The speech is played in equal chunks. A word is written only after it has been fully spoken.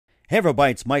Hey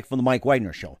everybody, it's Mike from The Mike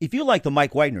Wagner Show. If you like The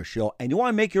Mike Wagner Show and you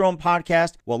want to make your own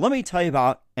podcast, well, let me tell you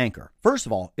about Anchor. First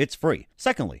of all, it's free.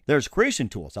 Secondly, there's creation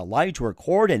tools that allow you to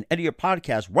record and edit your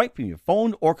podcast right from your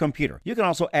phone or computer. You can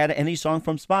also add any song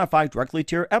from Spotify directly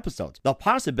to your episodes. The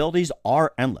possibilities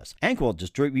are endless. Anchor will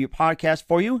distribute your podcast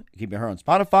for you. You can be heard on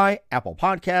Spotify, Apple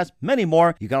Podcasts, many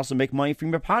more. You can also make money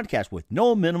from your podcast with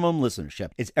no minimum listenership.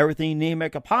 It's everything you need to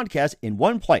make a podcast in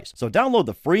one place. So download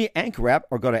the free Anchor app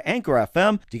or go to Anchor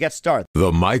FM to get started.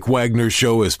 The Mike Wagner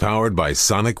Show is powered by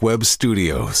Sonic Web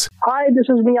Studios. Hi, this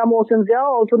is Mia Mosinzia,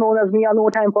 also known as Mia No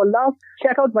Time for Love.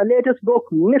 Check out my latest book,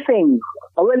 Missing,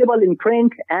 available in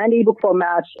print and ebook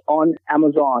formats on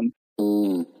Amazon.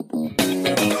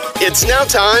 It's now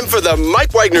time for the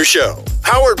Mike Wagner Show,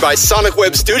 powered by Sonic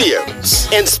Web Studios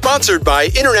and sponsored by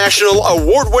international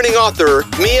award-winning author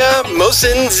Mia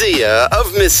Mosinzia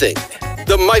of Missing.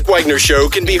 The Mike Wagner Show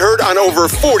can be heard on over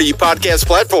 40 podcast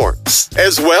platforms,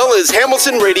 as well as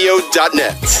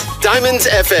HamiltonRadio.net, Diamonds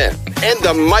FM, and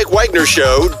the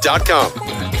MikeWagnerShow.com.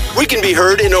 We can be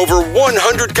heard in over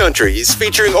 100 countries,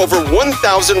 featuring over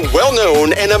 1,000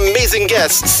 well-known and amazing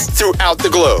guests throughout the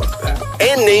globe.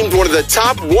 And named one of the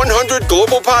top 100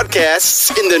 global podcasts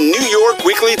in the New York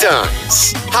Weekly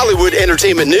Times, Hollywood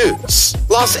Entertainment News,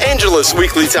 Los Angeles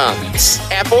Weekly Times,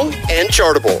 Apple, and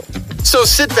Chartable. So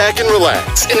sit back and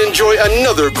relax and enjoy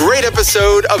another great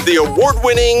episode of the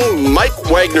award-winning Mike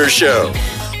Wagner Show.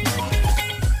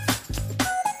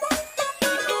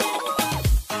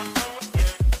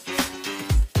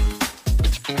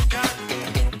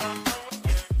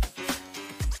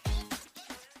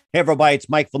 Hey everybody, it's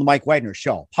Mike from The Mike Wagner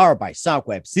Show, powered by Sonic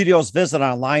Web Studios. Visit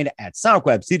online at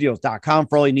sonicwebstudios.com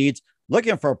for all your needs.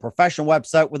 Looking for a professional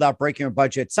website without breaking your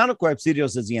budget? Sonic Web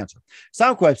Studios is the answer.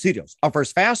 Sonic Web Studios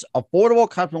offers fast, affordable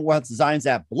custom web designs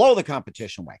that blow the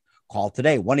competition away. Call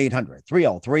today,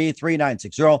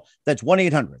 1-800-303-3960. That's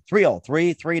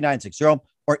 1-800-303-3960.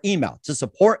 Or email to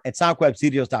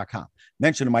support@sonicwebstudios.com.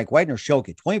 Mention the Mike Wagner Show.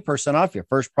 Get 20% off your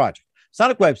first project.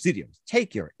 Sonic Web Studios,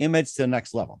 take your image to the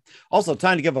next level. Also,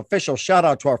 time to give official shout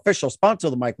out to our official sponsor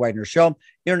of the Mike Wagner Show,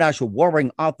 international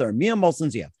warring author Mia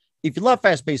Mosinzia. If you love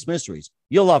fast-paced mysteries,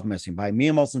 you'll love Missing by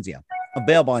Mia Mosinzia.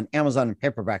 Available on Amazon in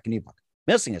paperback and ebook.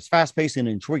 Missing is fast-paced and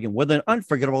intriguing with an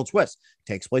unforgettable twist.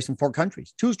 Takes place in 4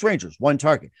 countries, 2 strangers, 1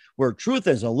 target, where truth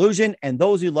is an illusion and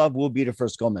those you love will be the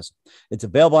first to go missing. It's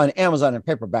available on Amazon in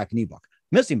paperback and ebook.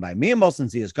 Missing by Mia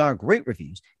Mosinzia has garnered great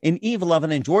reviews, and Eve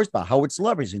 11 enjoys by Howard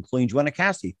celebrities, including Joanna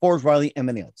Cassidy, Forbes Riley, and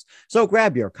many others. So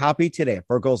grab your copy today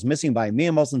for Girls Missing by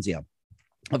Mia Mosinzia.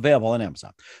 Available on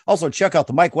Amazon. Also, check out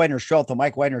the Mike Wagner Show at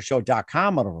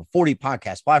themikewagnershow.com on over 40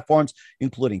 podcast platforms,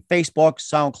 including Facebook,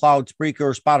 SoundCloud,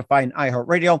 Spreaker, Spotify, and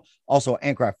iHeartRadio. Also,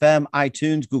 Anchor FM,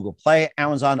 iTunes, Google Play,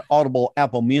 Amazon, Audible,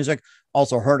 Apple Music.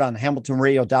 Also heard on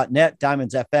HamiltonRadio.net,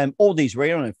 Diamonds FM, Oldies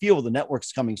Radio, and a few of the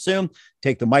networks coming soon.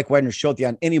 Take the Mike Wagner Show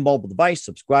on any mobile device.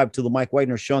 Subscribe to the Mike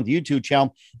Wagner Show on the YouTube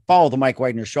channel. Follow the Mike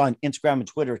Wagner Show on Instagram and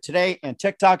Twitter today and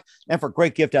TikTok. And for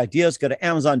great gift ideas, go to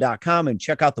Amazon.com and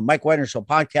check out the Mike Wagner Show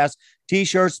podcast.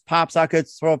 T-shirts, pop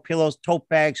sockets, throw pillows, tote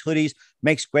bags, hoodies.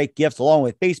 Makes great gifts along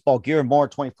with baseball gear and more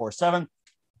 24/7.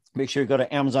 Make sure you go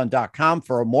to Amazon.com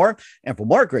for more. And for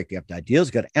more great gift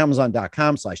ideas, go to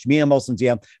Amazon.com/Mia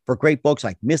Mosinzia for great books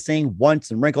like Missing,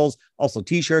 Once, and Wrinkles. Also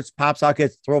T-shirts, pop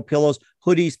sockets, throw pillows,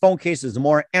 hoodies, phone cases, and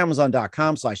more.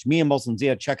 Amazon.com/Mia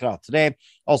Mosinzia. Check it out today.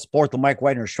 Also support the Mike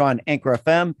Wagner Show on Anchor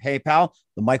FM, PayPal,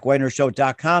 the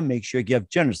MikeWagnerShow.com. Make sure you give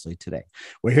generously today.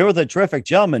 We're here with a terrific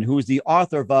gentleman who is the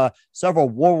author of several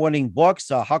award-winning books.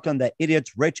 How Come That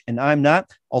Idiot's Rich and I'm Not?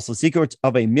 Also Secrets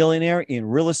of a Millionaire in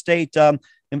Real Estate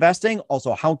Investing.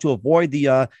 Also how to avoid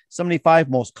the 75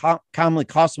 most commonly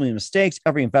costly mistakes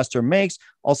every investor makes.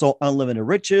 Also Unlimited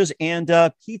Riches and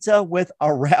Pizza with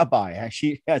a Rabbi.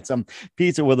 Actually had some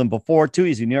pizza with him before too.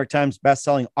 He's a New York Times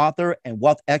bestselling author and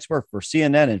wealth expert for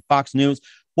CNN and Fox News.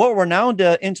 Well-renowned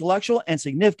intellectual and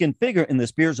significant figure in the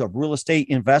spheres of real estate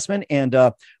investment and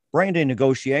branding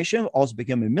negotiation. Also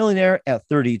became a millionaire at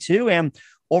 32 and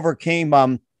overcame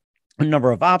a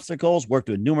number of obstacles, worked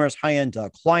with numerous high-end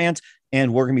clients,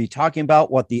 and we're going to be talking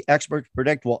about what the experts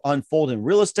predict will unfold in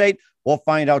real estate. We'll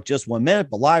find out just 1 minute,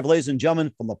 but live, ladies and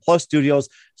gentlemen, from the Plus Studios,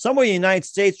 somewhere in the United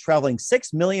States, traveling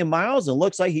 6 million miles, and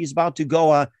looks like he's about to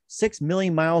go 6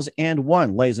 million miles and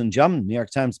 1. Ladies and gentlemen, New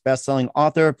York Times bestselling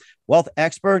author, wealth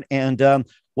expert, and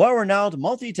well-renowned,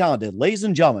 multi-talented, ladies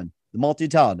and gentlemen, the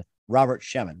multi-talented Robert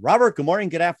Shemin. Robert, good morning,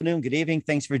 good afternoon, good evening.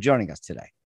 Thanks for joining us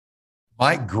today.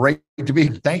 Mike, great to be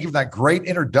here. Thank you for that great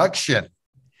introduction.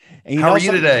 And How are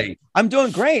you today? I'm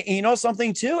doing great. And you know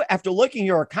something too, after looking at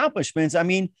your accomplishments, I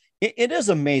mean, it is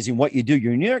amazing what you do.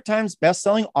 You're a New York Times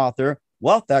bestselling author,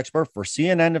 wealth expert for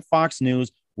CNN and Fox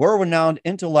News, world-renowned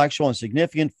intellectual and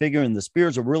significant figure in the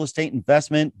spheres of real estate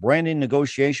investment, branding,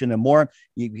 negotiation, and more.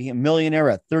 You became a millionaire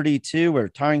at 32,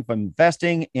 retiring from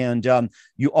investing, and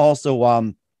you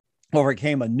also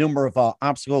overcame a number of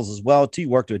obstacles as well, too. You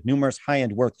worked with numerous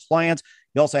high-end work clients.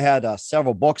 You also had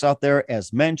several books out there,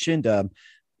 as mentioned,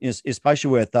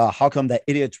 especially with How Come That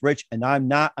Idiot's Rich and I'm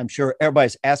Not. I'm sure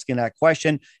everybody's asking that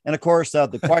question. And of course,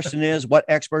 the question is, what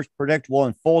experts predict will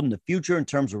unfold in the future in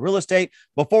terms of real estate?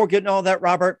 Before getting all that,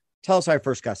 Robert, tell us how you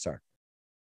first got started.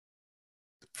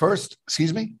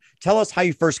 Excuse me? Tell us how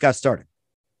you first got started.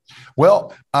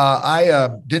 Well, I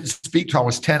didn't speak till I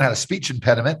was 10, had a speech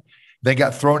impediment. Then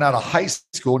got thrown out of high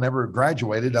school, never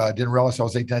graduated. Didn't realize I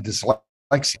was 18, had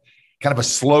dyslexia. Kind of a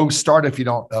slow start, if you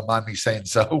don't mind me saying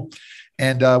so.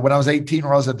 And when I was 18,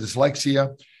 when I was at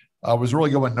dyslexia, I was really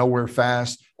going nowhere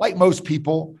fast. Like most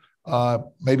people,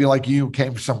 maybe like you,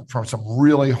 came from some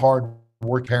really hard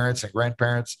work parents and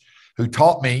grandparents who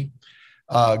taught me,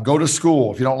 go to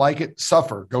school. If you don't like it,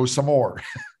 suffer, go some more.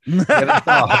 Get a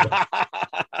job.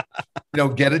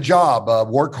 Get a job,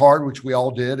 work hard, which we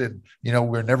all did. And,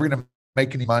 we're never going to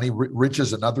make any money. Rich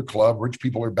is another club. Rich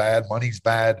people are bad. Money's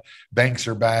bad. Banks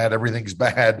are bad. Everything's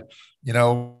bad,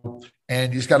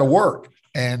 and you just got to work.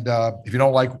 And if you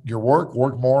don't like your work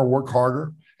more, work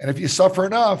harder. And if you suffer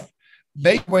enough,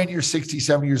 maybe when you're 60,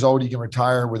 70 years old, you can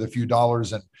retire with a few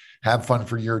dollars and have fun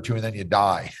for a year or two, and then you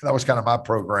die. That was kind of my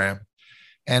program.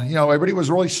 And, everybody was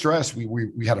really stressed.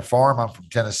 We had a farm. I'm from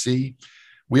Tennessee.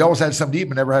 We always had something to eat,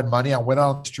 but never had money. I went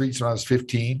on the streets when I was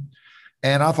 15,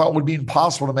 and I thought it would be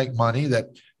impossible to make money, that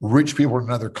rich people in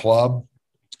another club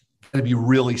had to be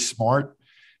really smart.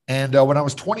 And when I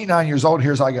was 29 years old,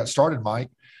 here's how I got started, Mike.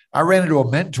 I ran into a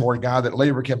mentor, a guy that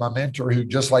later became my mentor, who,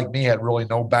 just like me, had really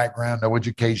no background, no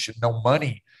education, no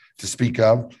money to speak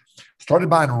of. Started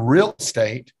buying real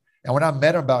estate. And when I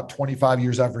met him about 25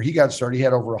 years after he got started, he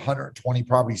had over 120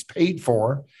 properties paid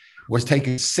for, was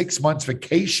taking 6 months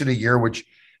vacation a year, which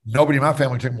nobody in my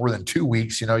family took more than 2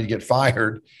 weeks. You get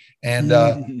fired, and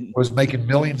was making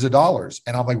millions of dollars.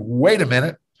 And I'm like, wait a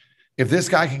minute. If this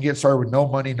guy can get started with no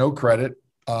money, no credit,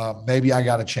 maybe I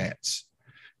got a chance.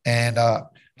 And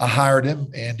I hired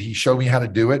him, and he showed me how to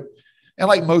do it. And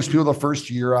like most people, the first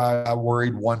year I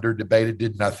worried, wondered, debated,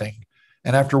 did nothing.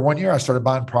 And after 1 year, I started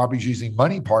buying properties using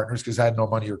money partners because I had no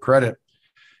money or credit.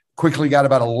 Quickly got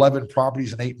about 11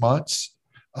 properties in 8 months.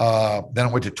 Then I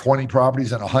went to 20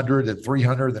 properties, and 100, then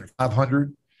 300, then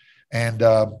 500. And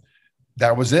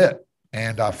that was it.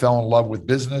 And I fell in love with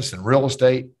business and real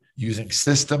estate using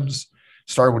systems.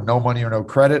 Started with no money or no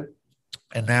credit.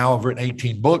 And now I've written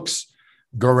 18 books,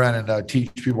 go around and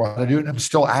teach people how to do it. And I'm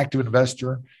still an active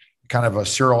investor, kind of a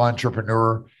serial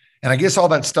entrepreneur. And I guess all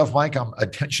that stuff, Mike, I'm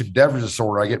attention deficit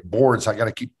disorder. I get bored, so I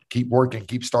got to keep working,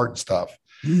 keep starting stuff.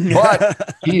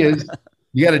 But you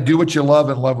got to do what you love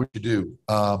and love what you do.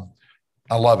 I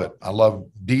love it. I love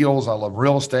deals. I love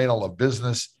real estate. I love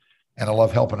business, and I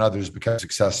love helping others become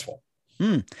successful.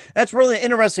 That's really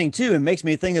interesting too. It makes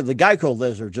me think of the Geico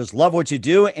lizard. Just love what you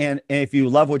do. And if you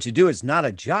love what you do, it's not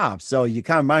a job. So you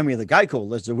kind of remind me of the Geico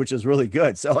lizard, which is really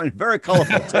good. So, and very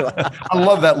colorful too. I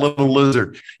love that little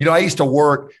lizard. I used to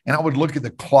work, and I would look at the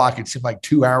clock. It seemed like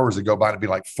 2 hours would go by, and it'd be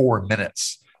like 4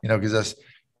 minutes, because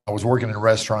I was working in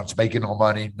restaurants, making no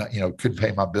money, couldn't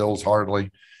pay my bills hardly.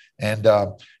 And,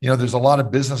 there's a lot of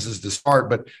businesses to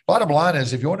start, but bottom line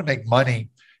is, if you want to make money,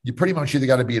 you pretty much either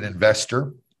got to be an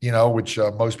investor, which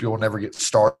most people never get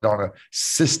started on a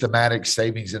systematic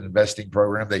savings and investing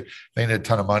program. They need a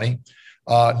ton of money.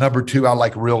 Number two, I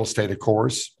like real estate, of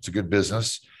course. It's a good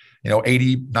business.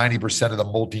 80, 90% of the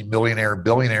multi-millionaire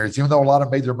billionaires, even though a lot of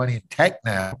them made their money in tech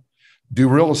now, do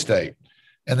real estate.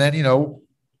 And then,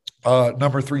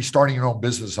 number three, starting your own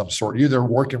business of some sort.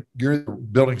 You're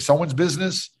building someone's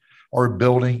business or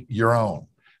building your own.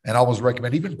 And I always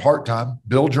recommend, even part-time,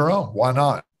 build your own. Why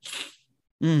not?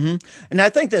 Mm-hmm. And I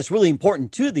think that's really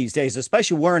important too these days,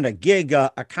 especially we're in a gig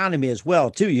economy as well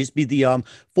too. It used to be the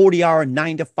 40-hour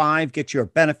 9 to 5, get your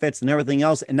benefits and everything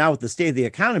else. And now with the state of the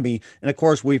economy, and of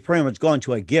course we've pretty much gone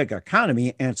to a gig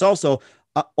economy, and it's also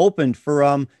open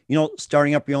for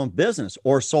starting up your own business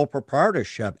or sole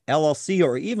proprietorship, LLC,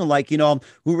 or even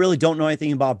who really don't know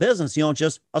anything about business,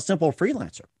 just a simple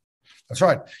freelancer. That's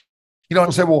right.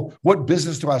 I'll say, well, what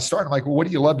business do I start? I'm like, well, what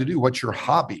do you love to do? What's your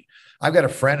hobby? I've got a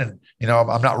friend, and,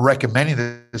 I'm not recommending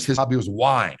this. His hobby was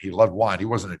wine. He loved wine. He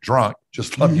wasn't a drunk,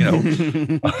 just loved,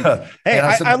 Hey,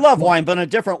 I love wine, but in a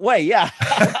different way. Yeah.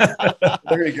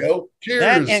 There you go. Cheers.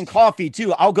 That and coffee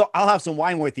too. I'll have some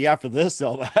wine with you after this.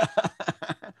 So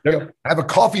I have a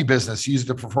coffee business, use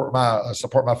it to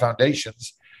support my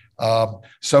foundations.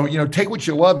 So, take what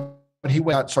you love he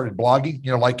went out and started blogging,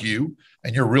 like you,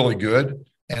 and you're really good.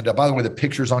 And by the way, the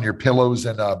pictures on your pillows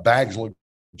and bags look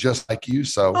just like you.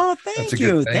 So thank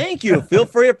you. Thank you. Feel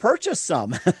free to purchase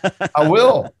some. I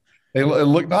will. They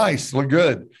look nice, look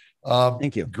good.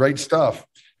 Thank you. Great stuff.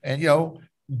 And,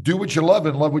 do what you love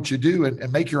and love what you do and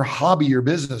make your hobby your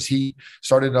business. He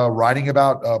started writing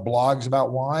about blogs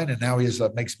about wine, and now he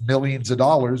makes millions of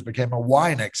dollars, became a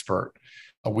wine expert.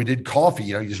 We did coffee,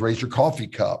 you just raise your coffee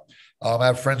cup. I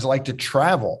have friends that like to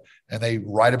travel, and they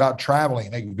write about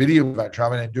traveling, make videos about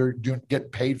traveling, and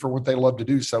get paid for what they love to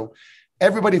do. So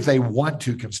everybody, if they want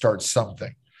to, can start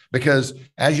something, because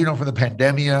as you know, from the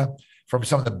pandemic, from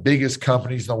some of the biggest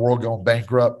companies in the world going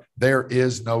bankrupt, there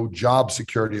is no job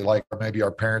security like maybe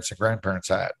our parents and grandparents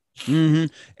had. Mm-hmm.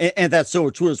 And that's so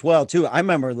true as well, too. I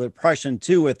remember the depression,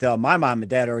 too, with my mom and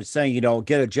dad are saying,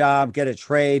 get a job, get a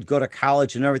trade, go to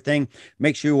college and everything.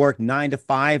 Make sure you work 9 to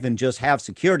 5 and just have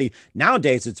security.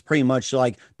 Nowadays, it's pretty much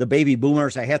like the baby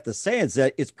boomers. I have to say is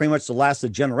that it's pretty much the last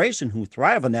generation who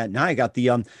thrive on that. Now you got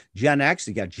the Gen X,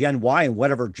 you got Gen Y, and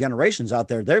whatever generations out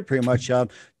there. They're pretty much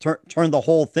turn the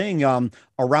whole thing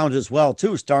around as well,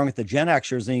 too, starting with the Gen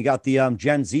Xers. And you got the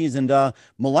Gen Zs and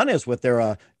millennials with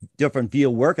their different view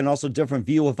of work and also different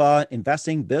view of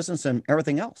investing, business, and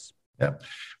everything else. Yeah.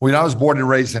 When I was born and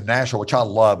raised in Nashville, which I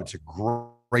love, it's a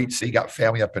great city. Got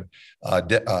family up in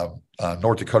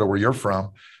North Dakota, where you're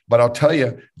from. But I'll tell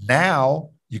you, now,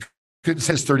 you couldn't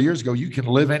say this 30 years ago, you can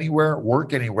live anywhere,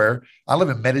 work anywhere. I live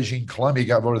in Medellin, Colombia.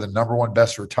 Got voted the #1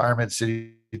 best retirement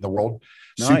city in the world.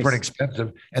 Nice. Super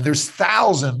inexpensive. And there's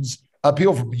thousands of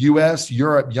people from U.S.,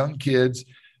 Europe, young kids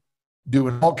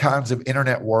doing all kinds of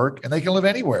internet work, and they can live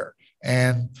anywhere.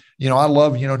 And, I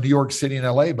love, New York City and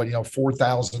LA, but,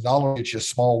 $4,000 gets you a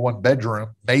small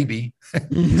 1-bedroom, maybe.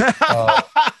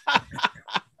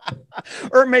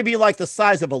 Or maybe like the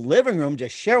size of a living room to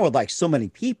share with like so many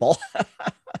people.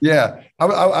 Yeah.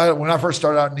 I when I first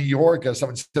started out in New York,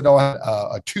 someone said, I had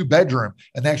a 2-bedroom,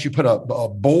 and they actually put a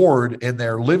board in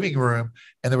their living room,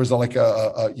 and there was like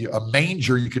a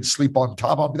manger you could sleep on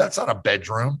top of. That's not a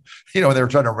bedroom. They were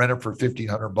trying to rent it for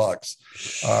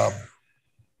 $1,500.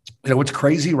 What's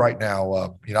crazy right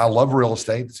now, I love real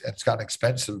estate. It's gotten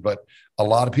expensive, but a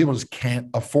lot of people just can't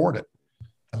afford it.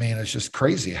 I mean, it's just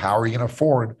crazy. How are you going to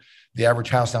afford? The average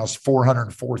house now is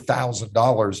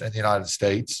 $404,000 in the United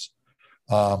States.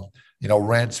 Rent's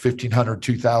 $1,500,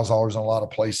 $2,000 in a lot of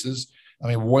places. I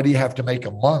mean, what do you have to make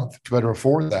a month to better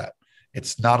afford that?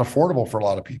 It's not affordable for a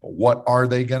lot of people. What are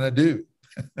they going to do?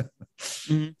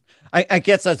 Mm-hmm. I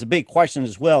guess that's a big question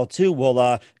as well, too.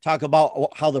 We'll talk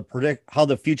about how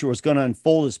the future was going to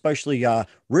unfold, especially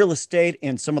real estate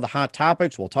and some of the hot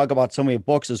topics. We'll talk about some of your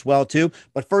books as well, too.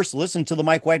 But first, listen to the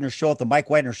Mike Wagner Show at the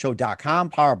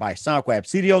MikeWagnerShow.com, powered by Sonic Web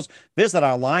Studios. Visit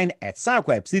our line at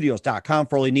SonicWebStudios.com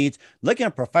for all your needs. Looking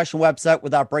at a professional website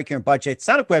without breaking your budget,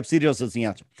 Sonic Web Studios is the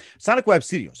answer. Sonic Web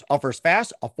Studios offers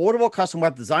fast, affordable custom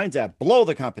web designs that blow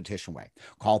the competition away.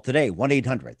 Call today,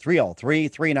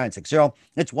 1-800-303-3960.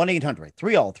 It's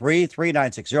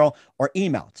 1-800-303-3960, or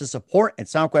email to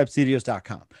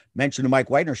support@SonicWebStudios.com. Mention the Mike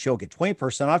Wagner Show, get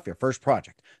 20% off your first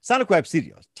project. Sonic Web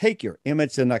Studios, take your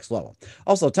image to the next level.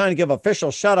 Also, time to give official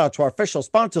shout out to our official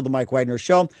sponsor of the Mike Wagner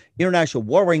Show, international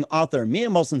warring author Mia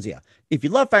Molson-Zia. If you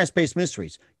love fast-paced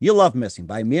mysteries, you'll love Missing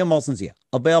by Mia Molson-Zia,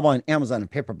 available on Amazon in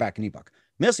paperback and ebook.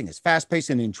 Missing is fast-paced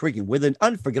and intriguing with an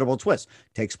unforgettable twist.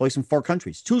 Takes place in 4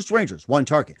 countries, 2 strangers, 1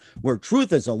 target, where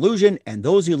truth is illusion and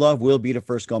those you love will be the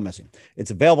first go missing.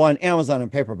 It's available on Amazon in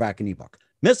paperback and ebook.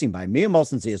 Missing by Mia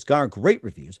Molson-Zia has garnered great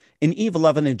reviews in Eve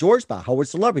 11 endorsed by Howard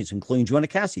celebrities, including Joanna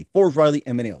Cassie, Forbes Riley,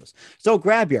 and many others. So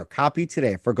grab your copy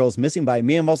today for Girls Missing by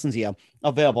Mia Molson-Zia,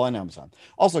 available on Amazon.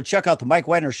 Also, check out the Mike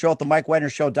Wagner Show at the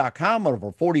MikeWagnerShow.com on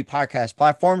over 40 podcast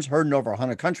platforms, heard in over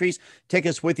 100 countries. Take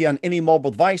us with you on any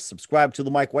mobile device. Subscribe to the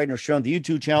Mike Wagner Show on the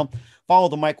YouTube channel. Follow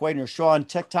the Mike Wagner Show on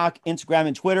TikTok, Instagram,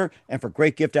 and Twitter. And for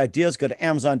great gift ideas, go to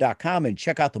Amazon.com and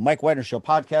check out the Mike Wagner Show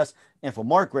podcast. And for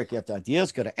more great gift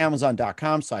ideas, go to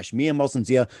Amazon.com/Mia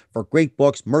Molson-Zia for great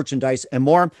books, merchandise, and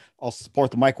more. Also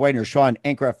support the Mike Wagner Show on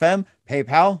Anchor FM,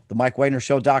 PayPal,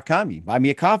 TheMikeWagnerShow.com. You can buy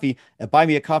me a coffee at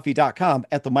buymeacoffee.com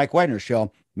at The Mike Wagner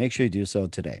Show. Make sure you do so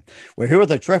today. We're here with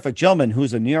a terrific gentleman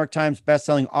who's a New York Times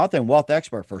bestselling author and wealth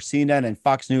expert for CNN and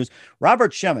Fox News,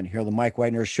 Robert Shemin, here on the Mike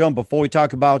Wagner Show. And before we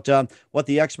talk about what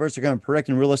the experts are going to predict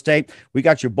in real estate, we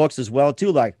got your books as well,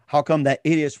 too, like How Come That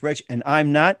Idiot's Rich and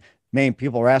I'm Not? Many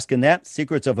people are asking that.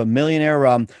 Secrets of a Millionaire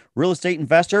Real Estate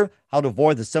Investor, How to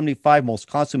Avoid the 75 Most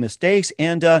Costly Mistakes,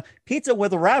 and Pizza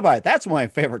with a Rabbi. That's one of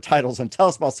my favorite titles. And tell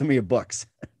us about some of your books.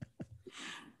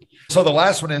 So the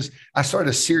last one is I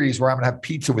started a series where I'm going to have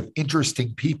pizza with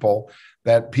interesting people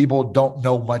that people don't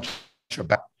know much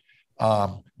about.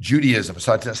 Judaism.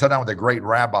 So I sat down with a great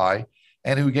rabbi,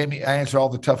 and who I answered all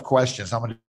the tough questions. I'm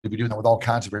going to be doing that with all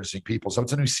kinds of interesting people. So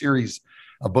it's a new series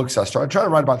of books I started. I try to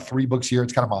write about 3 books a year.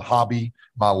 It's kind of my hobby,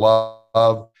 my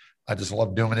love. I just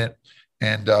love doing it.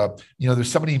 And,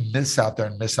 there's so many myths out there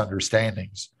and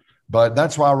misunderstandings. But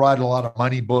that's why I write a lot of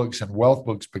money books and wealth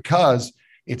books, because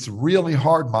it's really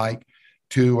hard, Mike,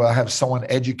 to have someone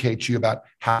educate you about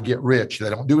how to get rich. They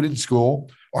don't do it in school,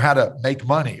 or how to make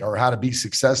money, or how to be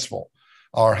successful,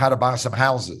 or how to buy some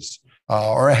houses,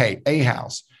 or a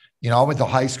house. I went to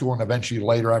high school, and eventually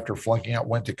later, after flunking out,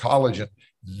 went to college, and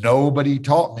nobody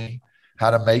taught me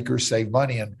how to make or save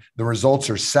money. And the results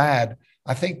are sad.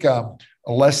 I think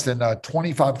less than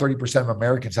 25, 30% of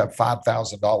Americans have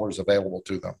 $5,000 available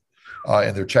to them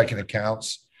in their checking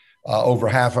accounts. Over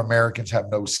half of Americans have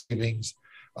no savings.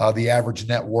 The average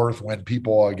net worth when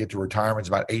people get to retirement is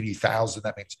about $80,000.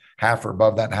 That means half are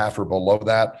above that and half are below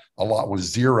that. A lot was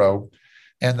zero.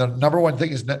 And the number one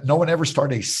thing is that no one ever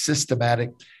started a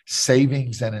systematic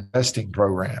savings and investing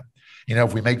program.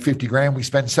 If we make 50 grand, we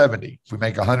spend 70. If we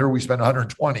make 100, we spend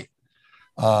 120.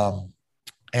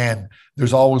 And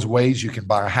there's always ways you can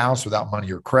buy a house without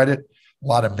money or credit. A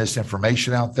lot of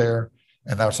misinformation out there.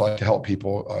 And that's like to help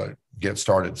people get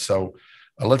started. So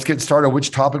let's get started.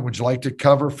 Which topic would you like to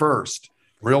cover first?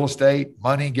 Real estate,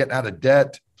 money, getting out of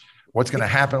debt. What's going to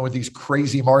happen with these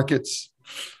crazy markets?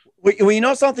 Well, you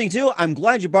know something too? I'm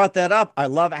glad you brought that up. I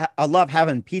love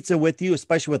having pizza with you,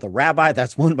 especially with a rabbi.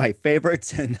 That's one of my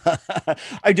favorites. And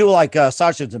I do like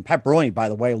sausage and pepperoni, by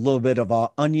the way, a little bit of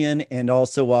onion and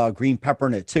also green pepper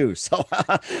in it too. So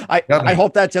I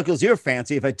hope that tickles your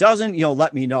fancy. If it doesn't,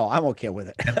 let me know. I'm okay with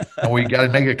it. And we got to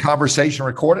make a conversation,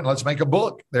 record it, and let's make a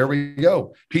book. There we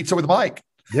go. Pizza with Mike.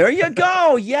 There you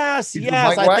go. Yes.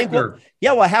 I think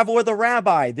we'll have it with a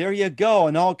rabbi. There you go.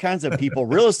 And all kinds of people,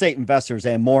 real estate investors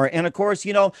and more. And of course,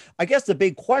 I guess the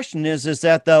big question is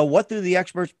that what do the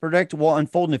experts predict will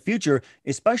unfold in the future,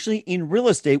 especially in real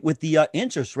estate with the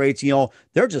interest rates?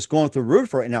 They're just going through the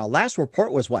roof right now. Last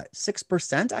report was what,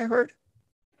 6%, I heard?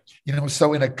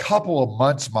 So in a couple of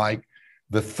months, Mike,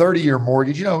 the 30-year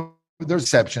mortgage, there's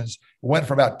exceptions, went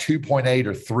from about 2.8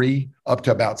 or 3 up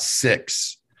to about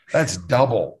 6. That's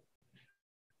double.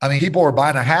 I mean, people are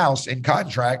buying a house in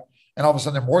contract, and all of a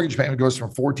sudden their mortgage payment goes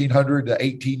from $1,400 to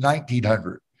 $1,800,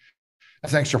 $1,900.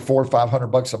 That's an extra $400 or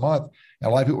 $500 a month. And a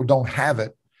lot of people don't have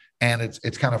it. And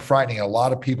it's kind of frightening. A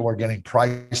lot of people are getting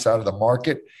priced out of the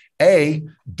market.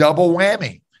 Double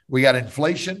whammy. We got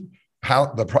inflation.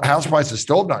 The house prices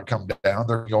still have not come down.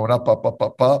 They're going up,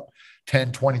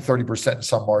 10, 20, 30% in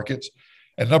some markets.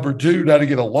 And number 2, now to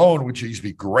get a loan, which used to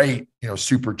be great,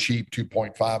 super cheap,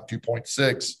 2.5,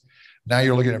 2.6. Now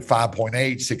you're looking at 5.8,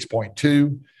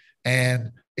 6.2,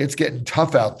 and it's getting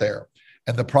tough out there.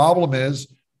 And the problem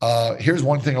is, here's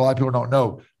one thing a lot of people don't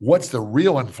know. What's the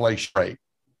real inflation rate?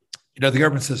 The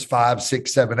government says 5,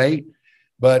 6, 7, 8.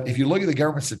 But if you look at the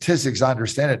government statistics, I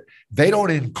understand it, they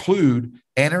don't include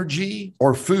energy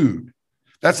or food.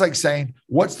 That's like saying,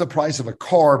 what's the price of a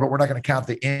car, but we're not going to count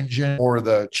the engine or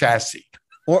the chassis.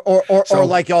 Or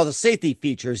like all the safety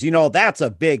features, that's a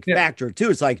big factor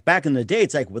too. It's like back in the day,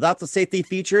 it's like without the safety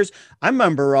features. I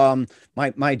remember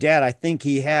my dad, I think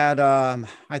he had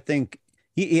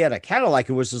he had a Cadillac.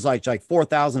 It was just like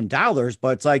 $4,000, but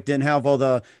it's like didn't have all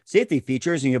the safety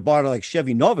features. And you bought it like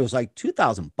Chevy Nova, it was like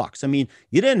 $2,000. I mean,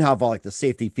 you didn't have all like the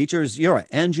safety features. You're an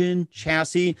engine,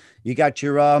 chassis. You got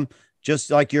your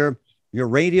just like your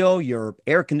radio, your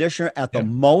air conditioner at the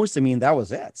most. I mean, that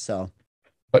was it. So.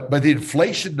 But the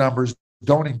inflation numbers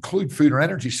don't include food or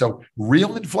energy. So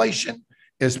real inflation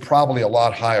is probably a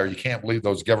lot higher. You can't believe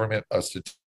those government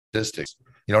statistics.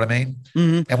 You know what I mean?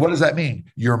 Mm-hmm. And what does that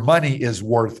mean? Your money is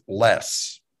worth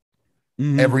less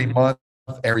every month,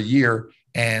 every year.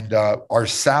 And our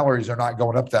salaries are not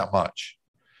going up that much.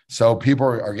 So people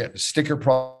are getting sticker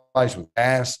price with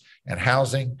gas and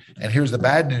housing. And here's the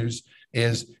bad news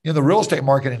is, the real estate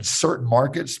market in certain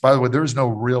markets, by the way, there's no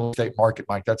real estate market,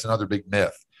 Mike. That's another big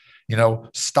myth.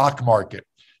 Stock market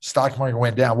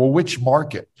went down. Well, which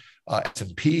market?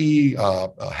 S&P,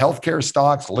 healthcare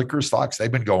stocks, liquor stocks,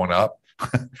 they've been going up.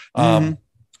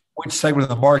 Which segment of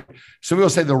the market? So we'll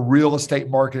say the real estate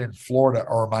market in Florida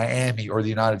or Miami or the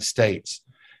United States.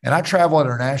 And I travel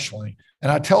internationally,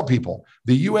 and I tell people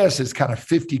the U.S. is kind of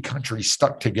 50 countries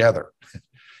stuck together.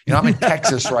 I'm in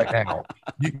Texas right now.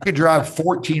 You can drive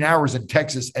 14 hours in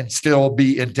Texas and still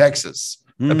be in Texas,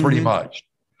 pretty much.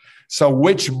 So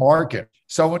which market?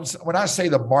 So when I say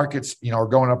the markets, are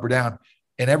going up or down,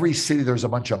 in every city, there's a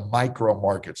bunch of micro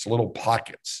markets, little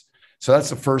pockets. So that's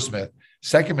the first myth.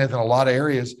 Second myth, in a lot of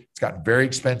areas, it's gotten very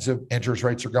expensive. Interest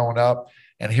rates are going up.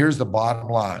 And here's the bottom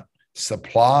line.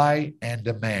 supply and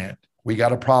demand. We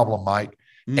got a problem, Mike.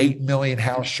 8 million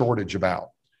house shortage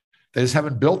about. They just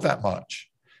haven't built that much.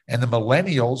 And the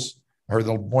millennials are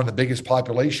one of the biggest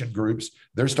population groups.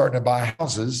 They're starting to buy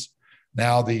houses.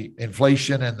 Now the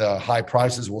inflation and the high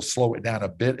prices will slow it down a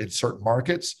bit in certain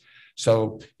markets.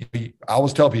 So I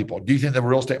always tell people, do you think the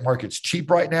real estate market's cheap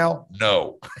right now?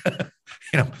 No.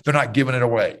 They're not giving it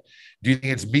away. Do you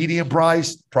think it's medium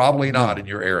priced? Probably not in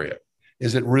your area.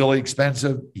 Is it really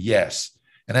expensive? Yes.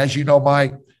 And as you know,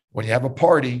 Mike, when you have a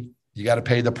party, you got to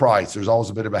pay the price. There's always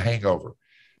a bit of a hangover.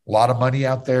 A lot of money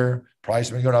out there. Price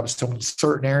has been going up. So in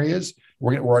certain areas,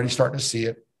 we're already starting to see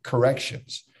it.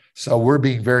 Corrections. So we're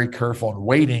being very careful and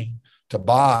waiting to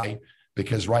buy,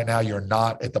 because right now you're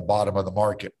not at the bottom of the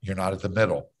market. You're not at the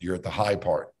middle. You're at the high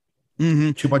part.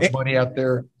 Too much money out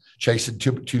there chasing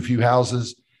too few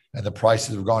houses, and the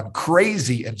prices have gone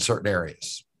crazy in certain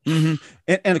areas. And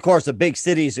of course, the big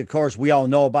cities, of course, we all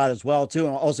know about as well, too,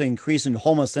 and also increasing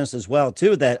homelessness as well,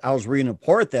 too, that I was reading a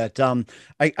report that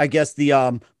I guess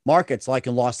the markets like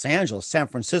in Los Angeles, San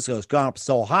Francisco has gone up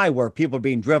so high where people are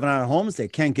being driven out of homes. They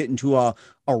can't get into a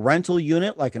rental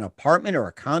unit, like an apartment or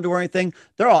a condo or anything.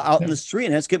 They're all out in the street,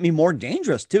 and it's getting me more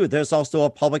dangerous, too. There's also a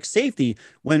public safety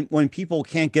when people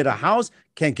can't get a house,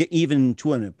 can't get even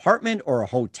to an apartment or a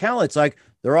hotel. It's like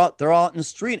they're all out in the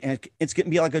street, and it's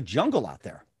getting to be like a jungle out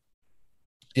there.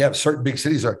 Yeah, certain big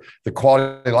cities the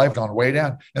quality of life gone way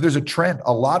down. And there's a trend.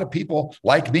 A lot of people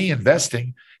like me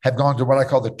investing have gone to what I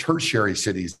call the tertiary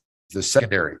cities, the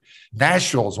secondary.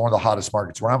 Nashville is one of the hottest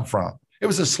markets where I'm from. It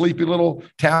was a sleepy little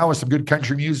town with some good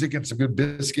country music and some good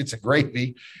biscuits and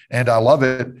gravy. And I love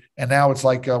it. And now it's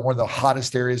like one of the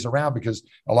hottest areas around, because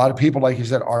a lot of people, like you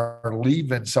said, are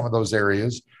leaving some of those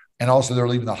areas. And also they're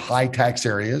leaving the high tax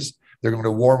areas. They're going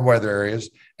to warm weather areas,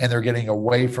 and they're getting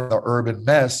away from the urban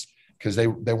mess, because they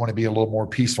want to be a little more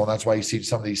peaceful. And that's why you see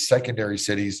some of these secondary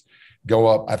cities go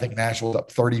up. I think Nashville's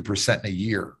up 30% in a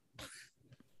year.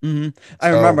 I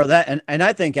remember that. And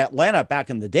I think Atlanta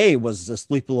back in the day was a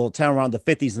sleepy little town around the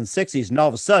 50s and 60s. And all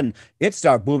of a sudden it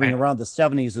started moving around the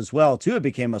 70s as well, too. It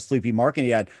became a sleepy market.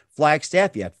 You had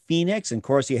Flagstaff, you had Phoenix, and of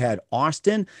course you had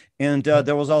Austin. And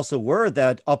there was also word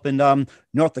that up in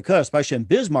North Dakota, especially in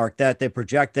Bismarck, that they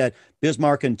project that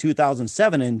Bismarck in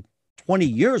 2007 and 20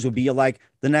 years would be like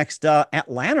the next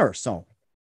Atlanta or so.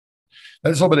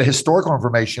 That's a little bit of historical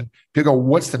information. People go,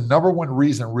 what's the number one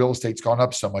reason real estate's gone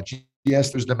up so much?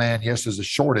 Yes, there's demand. Yes, there's a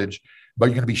shortage, but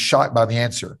you're going to be shocked by the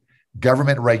answer.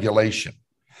 Government regulation.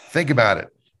 Think about it.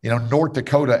 North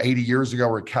Dakota 80 years ago,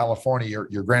 or California,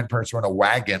 your grandparents were in a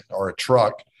wagon or a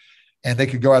truck, and they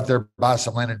could go out there, buy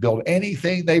some land and build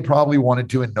anything they probably wanted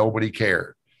to, and nobody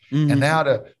cared. And now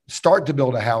to start to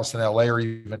build a house in LA or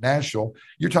even Nashville,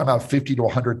 you're talking about $50,000 to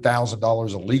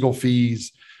 $100,000 of legal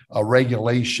fees,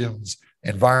 regulations,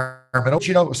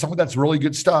 environmental. Some of that's really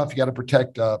good stuff. You got to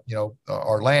protect,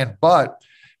 our land, but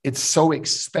it's so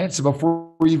expensive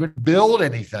before we even build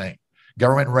anything.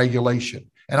 Government regulation.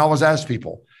 And I always ask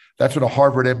people, that's what a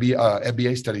Harvard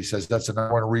MBA study says. That's the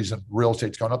number one reason real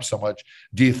estate's gone up so much.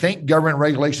 Do you think government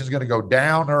regulation is going to go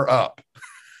down or up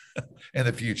in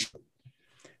the future?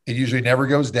 It usually never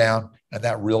goes down, and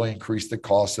that really increased the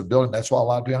cost of building. That's why a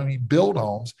lot of people don't even build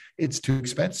homes. It's too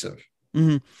expensive.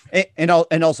 And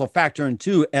also factor in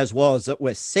too, as well as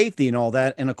with safety and all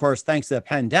that. And of course, thanks to the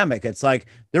pandemic, it's like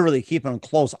they're really keeping a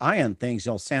close eye on things,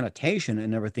 sanitation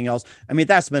and everything else. I mean,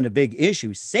 that's been a big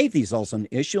issue. Safety is also an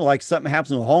issue. Like something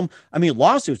happens in a home. I mean,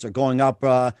 lawsuits are going up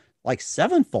like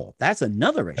sevenfold. That's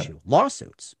another issue.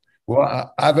 Lawsuits.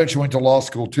 Well, I eventually went to law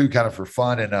school too, kind of for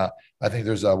fun. And I think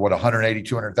there's 180,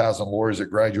 200,000 lawyers that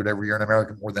graduate every year in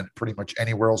America, more than pretty much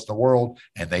anywhere else in the world.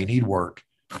 And they need work.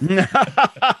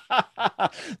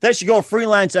 They should go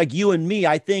freelance like you and me.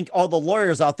 I think all the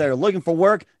lawyers out there looking for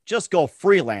work, just go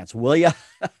freelance, will you?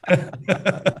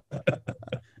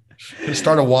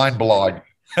 Start a wine blog.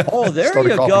 Oh, there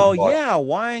you go. Yeah.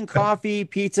 Wine, coffee,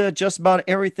 pizza, just about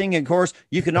everything. And of course,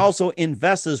 you can also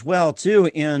invest as well, too.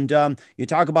 And you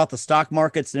talk about the stock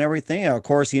markets and everything. And of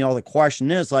course, the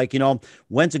question is like,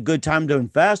 when's a good time to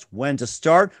invest, when to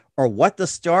start, or what to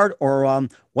start, or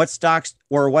what stocks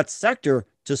or what sector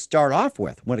to start off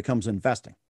with when it comes to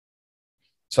investing.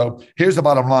 So here's the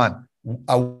bottom line.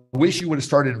 I wish you would have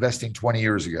started investing 20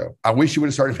 years ago. I wish you would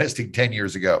have started investing 10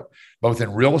 years ago, both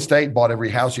in real estate, bought every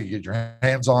house you could get your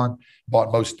hands on,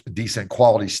 bought most decent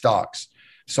quality stocks.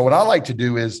 So what I like to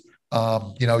do is,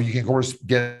 you can of course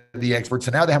get the experts,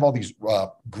 and now they have all these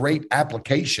great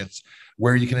applications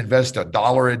where you can invest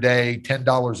 $1 a day,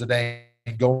 $10 a day,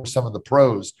 and go with some of the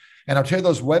pros. And I'll tell you,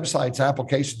 those websites,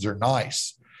 applications are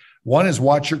nice. One is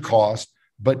watch your cost,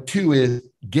 but two is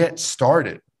get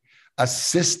started. a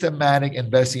systematic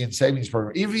investing and savings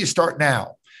program. Even if you start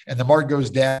now and the market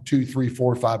goes down 2, 3,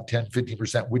 4, 5, 10,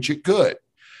 15%, which it could,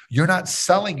 you're not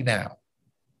selling now.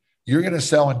 You're going to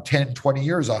sell in 10, 20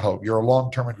 years, I hope. You're a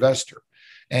long-term investor.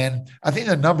 And I think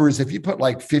the number is if you put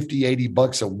like 50, 80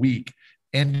 bucks a week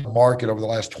in the market over the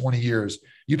last 20 years,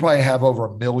 you probably have over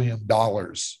 $1 million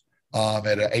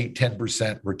at an 8,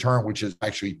 10% return, which is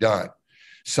actually done.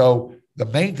 So the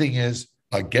main thing is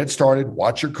get started,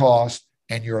 watch your costs,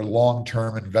 and you're a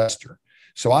long-term investor.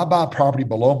 So I buy property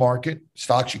below market,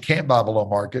 stocks you can't buy below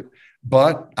market,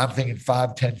 but I'm thinking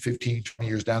 5, 10, 15, 20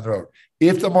 years down the road.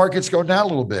 If the markets go down a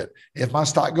little bit, if my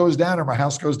stock goes down or my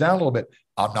house goes down a little bit,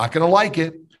 I'm not going to like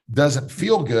it. Doesn't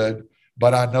feel good,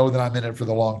 but I know that I'm in it for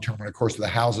the long term. And of course, with the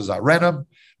houses, I rent them.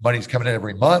 Money's coming in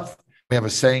every month. We have a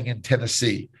saying in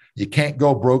Tennessee, you can't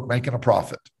go broke making a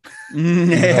profit.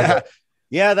 Yeah.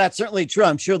 Yeah, that's certainly true.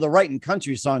 I'm sure the Right and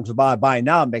Country songs are by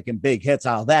now making big hits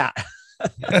out of that.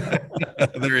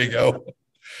 There you go.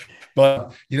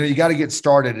 But, you got to get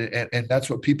started. And that's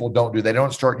what people don't do. They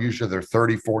don't start usually they're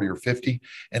 30, 40, or 50.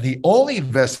 And the only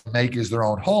investment they make is their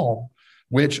own home,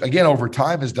 which, again, over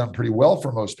time has done pretty well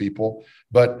for most people,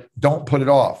 but don't put it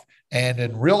off. And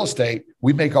in real estate,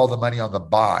 we make all the money on the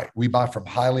buy. We buy from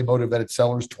highly motivated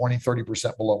sellers, 20,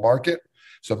 30% below market.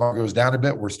 So if market goes down a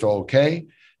bit, we're still okay.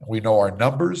 We know our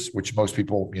numbers, which most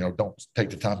people, don't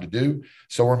take the time to do.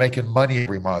 So we're making money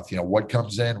every month, what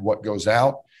comes in, what goes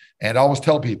out. And I always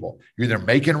tell people, you're either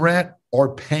making rent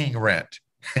or paying rent.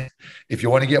 If you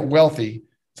want to get wealthy,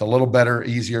 it's a little better,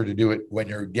 easier to do it when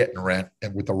you're getting rent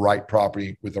and with the right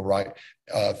property, with the right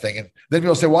thing. And then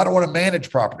people say, well, I don't want to manage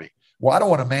property. Well, I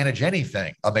don't want to manage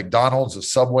anything. A McDonald's, a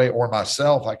Subway, or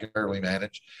myself, I can barely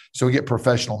manage. So we get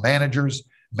professional managers,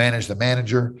 manage the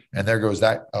manager, and there goes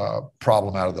that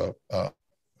problem out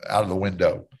of the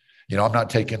window. I'm not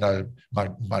taking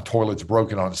my toilet's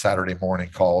broken on Saturday morning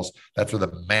calls. That's what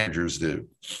the managers do.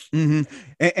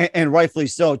 Mm-hmm. And rightfully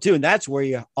so too. And that's where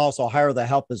you also hire the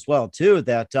help as well too.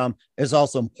 That is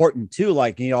also important too.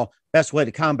 Like, best way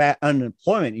to combat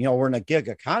unemployment. We're in a gig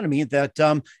economy that,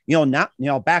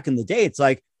 not, back in the day, it's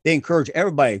like they encourage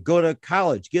everybody go to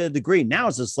college, get a degree. Now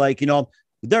it's just like,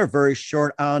 they're very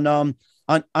short on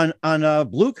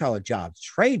blue collar jobs,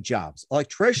 trade jobs,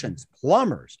 electricians,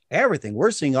 plumbers, everything.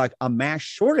 We're seeing like a mass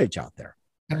shortage out there.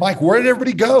 And Mike, where did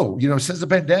everybody go? Since the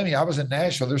pandemic, I was in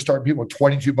Nashville. They're starting people with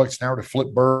 $22 an hour to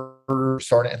flip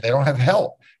burgers, and they don't have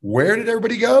help. Where did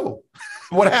everybody go?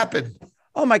 What happened?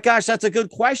 Oh my gosh, that's a good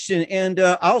question. And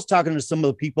I was talking to some of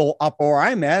the people up where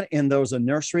I'm at, and there was a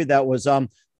nursery that was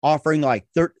offering like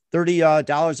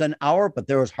 $30 an hour, but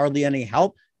there was hardly any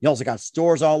help. You also got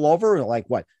stores all over, like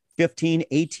what, 15,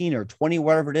 18, or 20,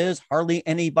 whatever it is, hardly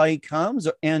anybody comes.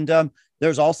 And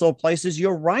there's also places,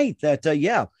 you're right, that,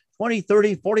 20,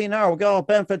 30, 40 an hour, we got all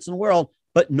benefits in the world,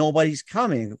 but nobody's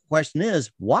coming. The question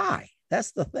is, why?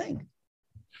 That's the thing.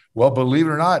 Well, believe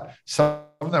it or not, some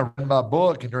of them read my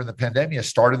book and during the pandemic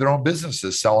started their own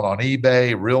businesses, selling on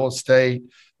eBay, real estate,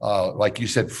 like you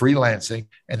said, freelancing,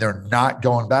 and they're not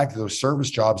going back to those service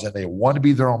jobs, and they want to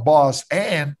be their own boss,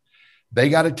 and they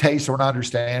got a taste or an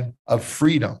understand of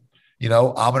freedom. I'm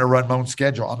going to run my own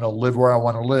schedule. I'm going to live where I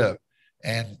want to live.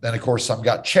 And then, of course, some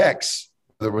got checks.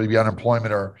 There would be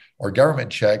unemployment or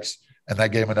government checks, and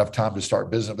that gave them enough time to start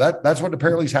business. That's what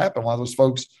apparently has happened. A lot of those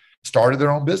folks started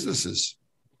their own businesses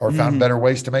or found better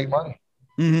ways to make money,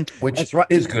 which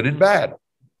is good and bad.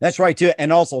 That's right, too.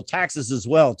 And also taxes as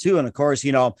well, too. And of course,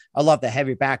 I love to have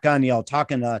you back on,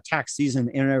 talking tax season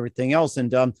and everything else,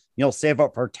 and, save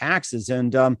up for taxes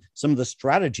and some of the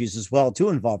strategies as well, too,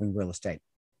 involving real estate.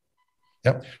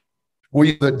 Yep.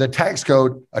 Well, the tax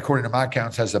code, according to my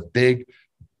accounts, has a big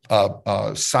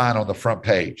sign on the front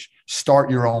page. Start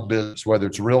your own business, whether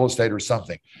it's real estate or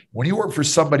something. When you work for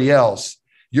somebody else,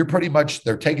 you're pretty much,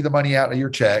 they're taking the money out of your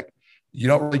check. You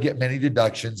don't really get many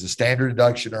deductions, a standard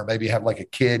deduction, or maybe you have like a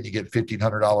kid, you get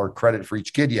 $1,500 credit for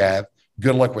each kid you have.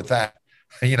 Good luck with that,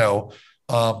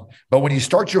 But when you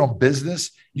start your own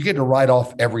business, you get to write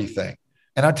off everything.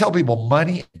 And I tell people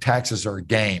money and taxes are a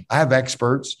game. I have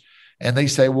experts and they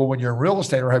say, well, when you're in real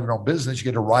estate or have your own business, you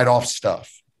get to write off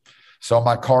stuff. So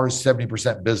my car is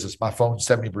 70% business. My phone's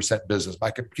 70% business.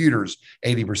 My computer's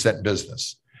 80%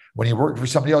 business. When you work for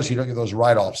somebody else, you don't get those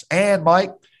write-offs. And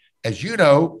Mike, as you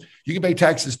know, you can pay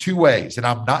taxes two ways. And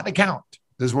I'm not an accountant.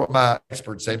 This is what my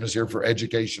experts say. I'm just here for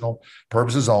educational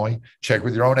purposes only. Check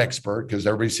with your own expert because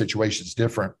everybody's situation is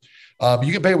different.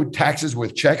 You can pay with taxes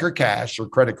with check or cash or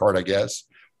credit card, I guess,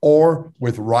 or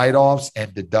with write-offs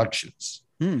and deductions.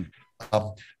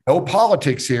 No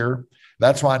politics here.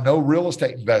 That's why no real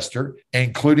estate investor,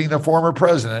 including the former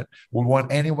president, would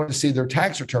want anyone to see their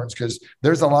tax returns, because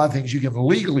there's a lot of things you can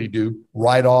legally do,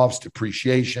 write-offs,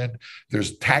 depreciation.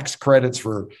 There's tax credits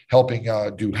for helping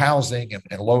do housing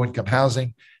and low-income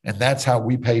housing. And that's how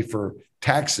we pay for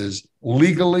taxes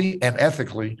legally and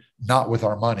ethically, not with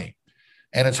our money.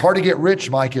 And it's hard to get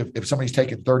rich, Mike, if somebody's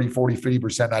taking 30, 40,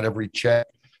 50% out every check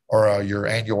or your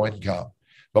annual income.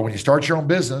 But when you start your own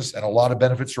business, and a lot of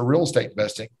benefits for real estate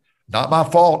investing, not my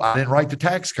fault. I didn't write the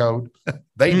tax code.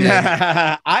 They did.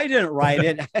 I didn't write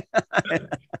it.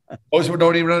 Most people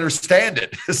don't even understand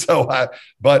it.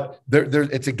 But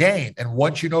it's a game. And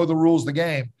once you know the rules of the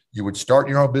game, you would start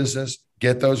your own business,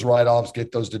 get those write-offs,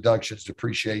 get those deductions,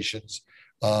 depreciations,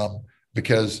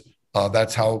 because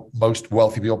that's how most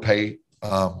wealthy people pay.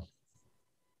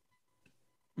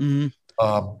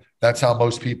 That's how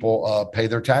most people pay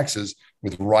their taxes,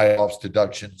 with write-offs,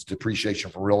 deductions, depreciation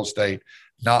for real estate,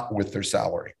 not with their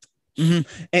salary. Mm-hmm.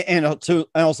 And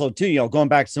also too, going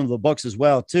back to some of the books as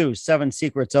well too, 7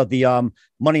 Secrets of the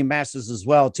Money Masters as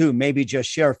well too. Maybe just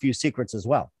share a few secrets as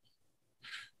well.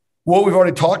 Well, we've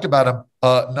already talked about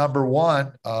them. Number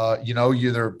one, you're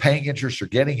either paying interest or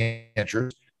getting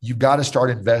interest. You've got to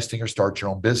start investing or start your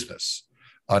own business.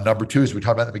 Number 2, as we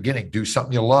talked about in the beginning, do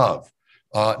something you love.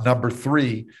 Number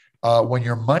 3, when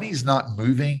your money's not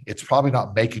moving, it's probably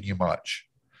not making you much.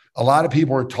 A lot of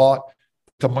people are taught,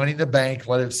 put the money in the bank,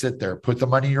 let it sit there. Put the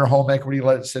money in your home equity,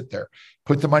 let it sit there.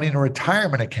 Put the money in a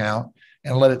retirement account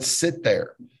and let it sit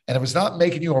there. And if it's not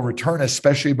making you a return,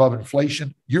 especially above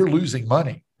inflation, you're losing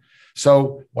money.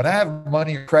 So when I have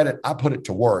money or credit, I put it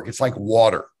to work. It's like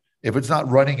water. If it's not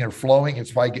running and flowing,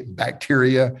 it's probably getting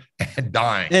bacteria and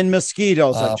dying. And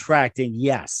mosquitoes attracting,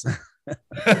 yes.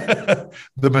 The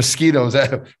mosquitoes,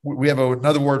 we have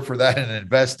another word for that in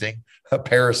investing,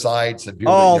 parasites and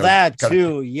people that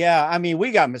too. Yeah. I mean,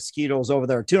 we got mosquitoes over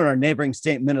there too in our neighboring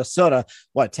state, Minnesota.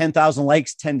 10,000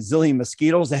 lakes, 10 zillion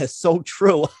mosquitoes. That is so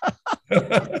true.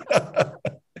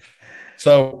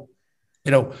 So,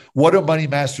 what do money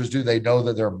masters do? They know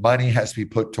that their money has to be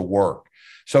put to work.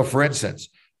 So for instance,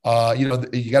 you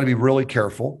got to be really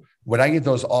careful. When I get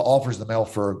those offers in the mail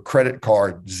for a credit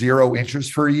card, 0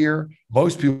 interest for a year,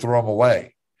 most people throw them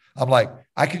away. I'm like,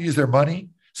 I could use their money.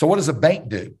 So what does a bank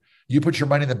do? You put your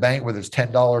money in the bank, whether it's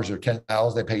 $10 or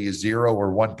 $10,000, they pay you 0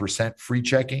 or 1% free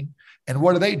checking. And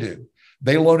what do?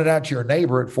 They loan it out to your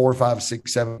neighbor at 4, 5,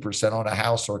 6, 7% on a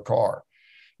house or a car.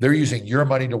 They're using your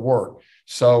money to work.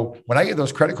 So when I get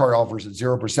those credit card offers at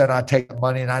 0%, I take the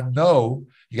money, and I know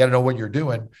you got to know what you're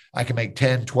doing. I can make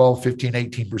 10, 12, 15,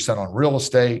 18% on real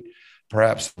estate,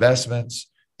 perhaps investments,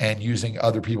 and using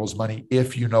other people's money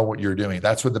if you know what you're doing.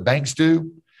 That's what the banks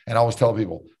do. And I always tell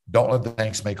people, don't let the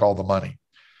banks make all the money.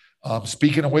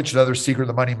 Speaking of which, another secret of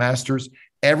the money masters,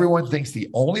 everyone thinks the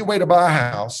only way to buy a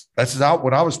house, that's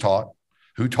what I was taught.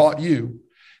 Who taught you?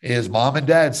 Is mom and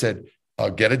dad said,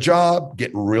 get a job,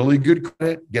 get really good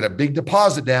credit, get a big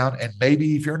deposit down, and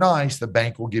maybe if you're nice, the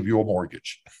bank will give you a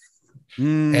mortgage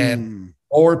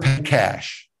or pay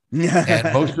cash.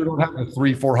 And most people don't have the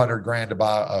 $300,000-$400,000 to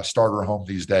buy a starter home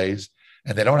these days,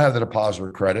 and they don't have the deposit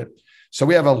or credit. So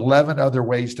we have 11 other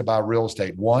ways to buy real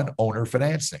estate. 1, owner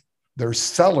financing. There's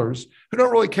sellers who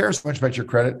don't really care so much about your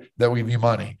credit that will give you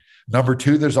money. Number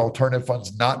 2, there's alternative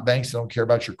funds, not banks that don't care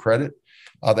about your credit.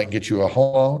 They can get you a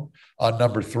home loan.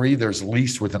 Number 3, there's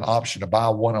lease with an option to buy.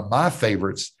 One of my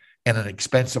favorites in an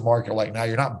expensive market like now,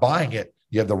 you're not buying it.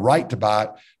 You have the right to buy it.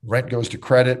 Rent goes to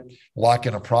credit, lock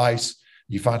in a price.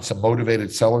 You find some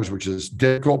motivated sellers, which is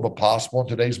difficult but possible in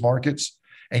today's markets,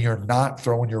 and you're not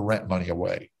throwing your rent money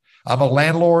away. I'm a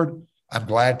landlord. I'm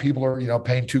glad people are,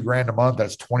 paying $2,000 a month.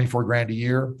 That's $24,000 a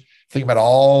year. Think about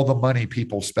all the money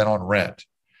people spent on rent.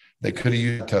 They could have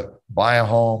used it to buy a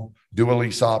home, do a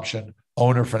lease option,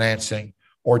 owner financing,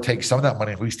 or take some of that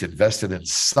money, at least invest it in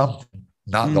something,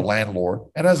 not the landlord.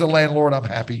 And as a landlord, I'm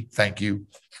happy. Thank you.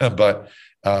 But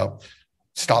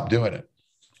stop doing it.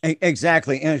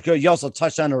 Exactly. And you also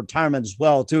touched on retirement as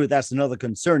well, too. That's another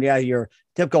concern. Yeah, your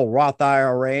typical Roth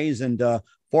IRAs and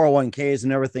 401ks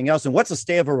and everything else. And what's the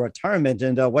state of a retirement,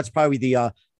 and what's probably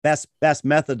the best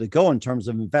method to go in terms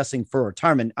of investing for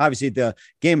retirement? Obviously, the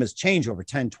game has changed over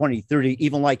 10, 20, 30,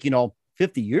 even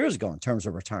 50 years ago in terms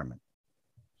of retirement.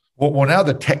 Well, now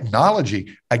the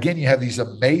technology, again, you have these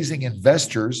amazing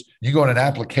investors. You go in an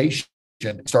application,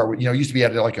 start with, used to be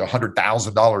at like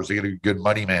 $100,000 to get a good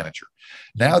money manager.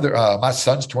 Now my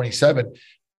son's 27.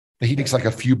 He takes like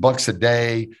a few bucks a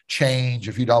day, change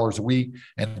a few dollars a week,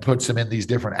 and puts them in these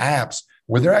different apps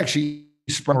where they're actually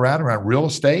spread around real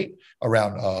estate,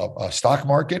 around stock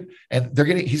market. And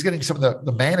he's getting some of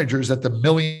the managers that the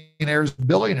millionaires and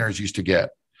billionaires used to get.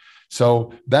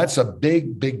 So that's a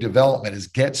big, big development is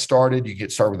get started. You get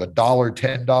started with $1,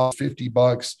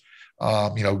 $10,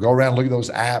 $50. Go around, look at those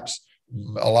apps.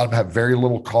 A lot of them have very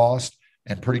little cost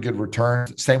and pretty good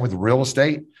returns. Same with real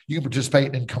estate. You can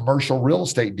participate in commercial real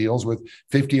estate deals with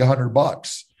 $50,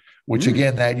 $100, which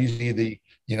again, that usually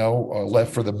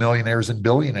left for the millionaires and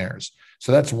billionaires.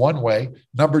 So that's one way.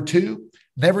 Number two,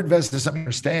 never invest in something you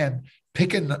understand.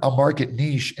 Pick a market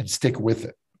niche and stick with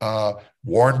it.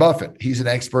 Warren Buffett, he's an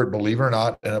expert, believe it or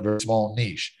not, in a very small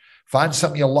niche. Find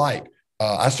something you like.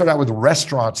 I started out with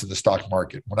restaurants in the stock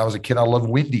market. When I was a kid, I loved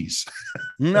Wendy's.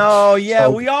 No, yeah,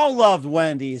 we all loved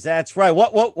Wendy's. That's right.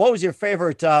 What was your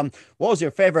favorite? What was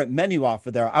your favorite menu offer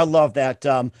there? I love that.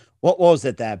 What was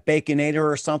it? That Baconator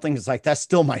or something? It's like that's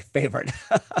still my favorite.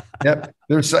 Yep,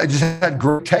 I just had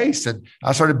great taste, and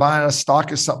I started buying a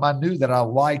stock of something I knew that I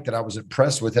liked, that I was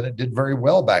impressed with, and it did very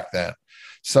well back then.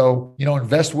 So,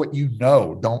 invest what you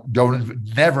know.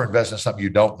 Never invest in something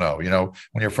you don't know.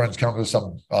 When your friends come with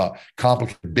some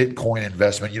complicated Bitcoin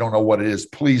investment, you don't know what it is.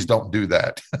 Please don't do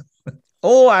that.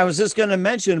 Oh, I was just going to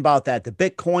mention about that, the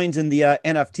Bitcoins and the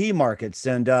NFT markets.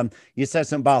 And you said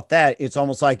something about that. It's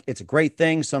almost like it's a great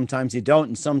thing. Sometimes you don't,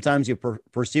 and sometimes you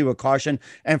proceed with caution.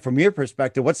 And from your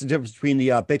perspective, what's the difference between the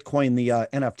Bitcoin and the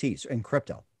NFTs and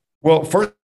crypto? Well,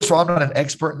 first of all, I'm not an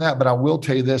expert in that, but I will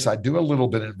tell you this. I do a little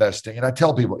bit of investing. And I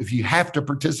tell people, if you have to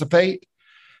participate,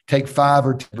 take 5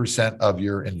 or 10% of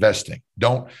your investing.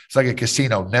 It's like a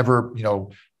casino. Never,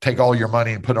 take all your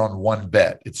money and put on one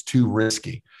bet. It's too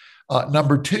risky.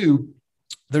 Number two,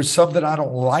 there's some that I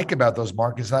don't like about those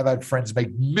markets. I've had friends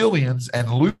make millions and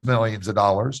lose millions of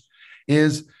dollars.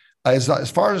 As far as I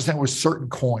understand, with certain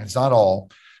coins, not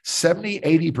all, 70,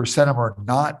 80% of them are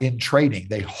not in trading.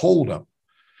 They hold them.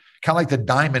 Kind of like the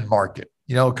diamond market.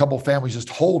 A couple of families just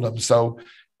hold them. So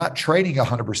not trading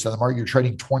 100% of the market, you're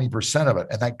trading 20% of it.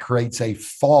 And that creates a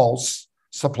false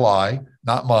supply,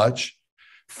 not much,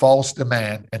 false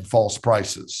demand, and false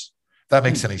prices. If that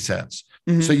makes any sense.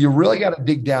 Mm-hmm. So you really got to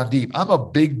dig down deep. I'm a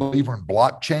big believer in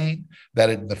blockchain, that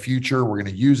in the future, we're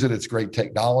going to use it. It's great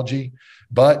technology.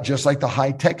 But just like the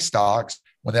high-tech stocks,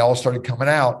 when they all started coming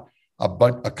out, a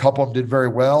couple of them did very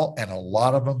well, and a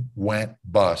lot of them went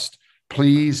bust.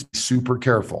 Please be super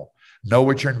careful. Know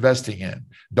what you're investing in.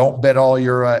 Don't put all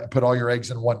your eggs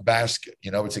in one basket.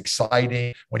 It's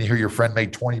exciting when you hear your friend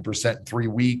made 20% in 3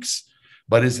 weeks,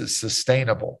 but is it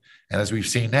sustainable? And as we've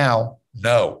seen now,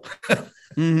 no.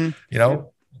 Mm-hmm.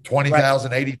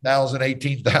 20,000, 80,000,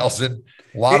 18,000,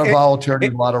 a lot of volatility,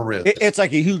 a lot of risk. It's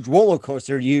like a huge roller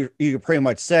coaster, you could pretty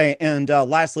much say. And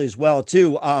lastly, as well,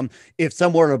 too, if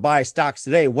someone were to buy stocks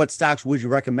today, what stocks would you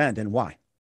recommend and why?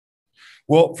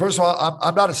 Well, first of all,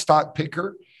 I'm not a stock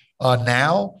picker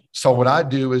now. So what I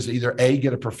do is either A,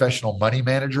 get a professional money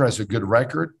manager, has a good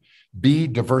record, B,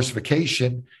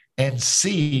 diversification, and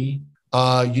C,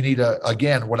 you need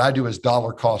again, what I do is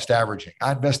dollar cost averaging.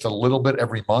 I invest a little bit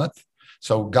every month.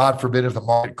 So God forbid if the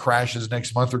market crashes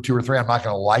next month or 2 or 3, I'm not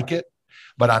going to like it,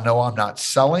 but I know I'm not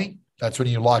selling. That's when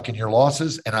you lock in your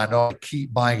losses. And I know I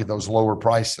keep buying at those lower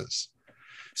prices.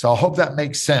 So I hope that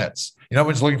makes sense.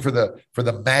 Everyone's looking for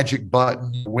the magic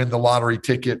button, win the lottery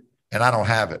ticket, and I don't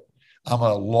have it. I'm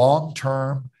a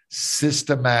long-term,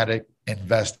 systematic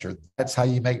investor. That's how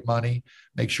you make money.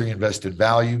 Make sure you invest in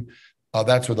value.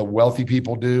 That's what the wealthy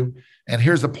people do. And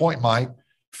here's the point, Mike.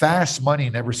 Fast money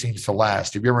never seems to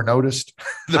last. Have you ever noticed?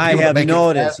 I have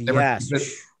noticed, yes.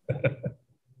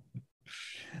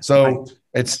 So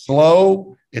it's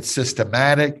slow, it's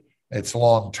systematic, it's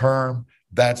long-term.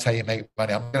 That's how you make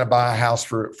money. I'm going to buy a house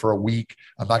for a week.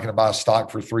 I'm not going to buy a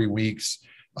stock for 3 weeks.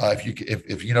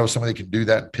 If you know somebody can do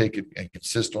that and pick it and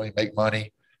consistently make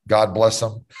money, God bless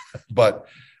them. But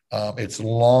it's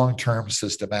long-term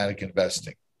systematic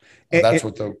investing. It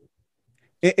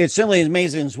certainly is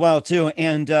amazing as well, too.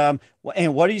 And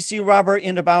what do you see, Robert,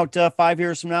 in about 5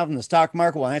 years from now in the stock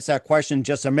market? We'll answer that question in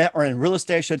just a minute, or in real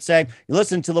estate, I should say. You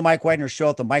listen to The Mike Wagner Show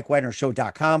at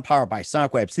themikewagnershow.com, powered by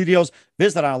Sonic Web Studios.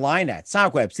 Visit online at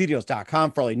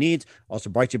sonicwebstudios.com for all your needs.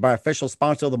 Also brought to you by official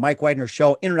sponsor of The Mike Wagner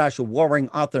Show, international war-ring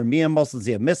author Mia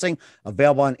Moselzia Missing,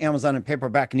 available on Amazon and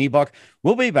paperback and ebook.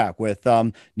 We'll be back with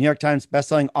New York Times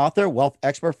bestselling author, wealth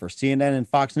expert for CNN and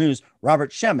Fox News,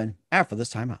 Robert Shemin, after this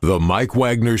time out. The Mike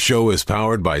Wagner Show is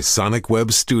powered by Sonic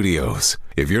Web Studios.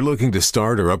 If you're looking to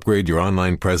start or upgrade your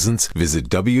online presence, visit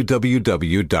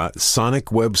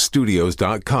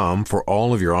www.sonicwebstudios.com for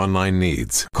all of your online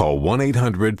needs. Call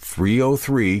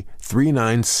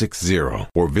 1-800-303-3960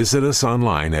 or visit us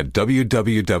online at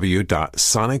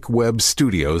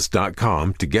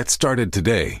www.sonicwebstudios.com to get started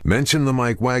today. Mention The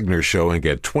Mike Wagner Show and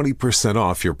get 20%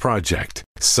 off your project.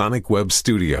 Sonic Web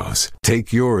Studios.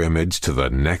 Take your image to the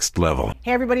next level.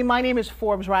 Hey everybody, my name is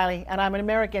Forbes Riley, and I'm an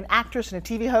American actress and a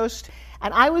TV host.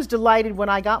 And I was delighted when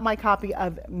I got my copy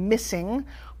of Missing,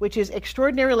 which is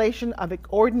Extraordinary Relation of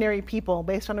Ordinary People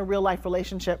based on a real life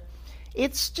relationship.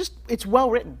 It's well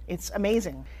written. It's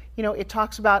amazing. You know, it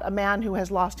talks about a man who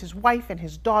has lost his wife and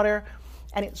his daughter,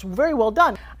 and it's very well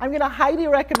done. I'm going to highly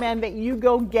recommend that you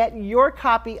go get your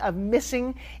copy of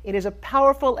Missing. It is a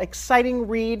powerful, exciting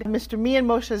read. Mr. Mian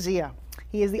Moshe Zia.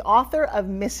 He is the author of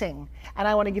Missing. And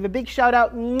I want to give a big shout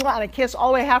out and a kiss all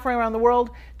the way halfway around the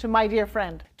world to my dear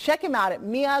friend. Check him out at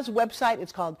Mia's website.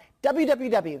 It's called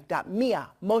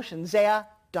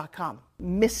www.miamotionzea.com.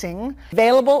 Missing,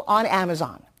 available on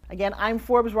Amazon. Again, I'm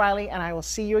Forbes Riley, and I will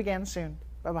see you again soon.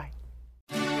 Bye-bye.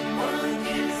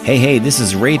 Hey, this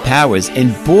is Ray Powers,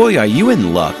 and boy, are you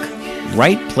in luck.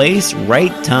 Right place,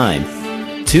 right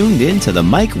time. Tuned in to the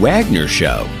Mike Wagner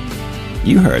Show.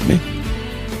 You heard me.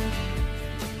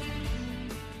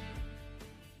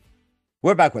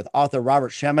 We're back with author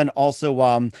Robert Shemin, also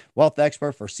wealth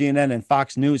expert for CNN and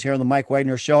Fox News here on the Mike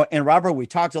Wagner Show. And Robert, we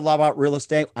talked a lot about real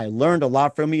estate. I learned a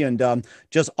lot from you, and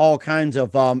just all kinds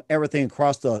of everything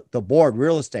across the board,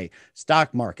 real estate,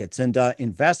 stock markets, and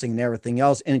investing and everything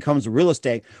else. And it comes to real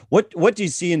estate. What do you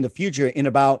see in the future in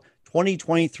about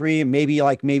 2023,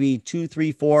 maybe 2,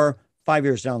 3, 4, 5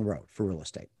 years down the road for real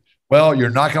estate? Well, you're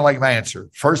not going to like my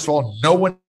answer. First of all, no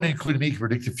one, including me, can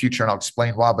predict the future, and I'll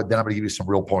explain why, but then I'm going to give you some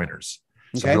real pointers.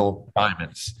 Some real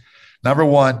diamonds. Number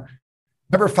one,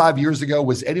 remember 5 years ago,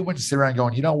 was anyone sitting around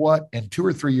going, you know what? In 2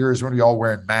 or 3 years, we're going to be all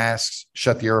wearing masks,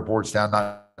 shut the airports down,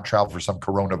 not travel for some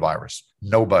coronavirus?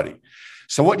 Nobody.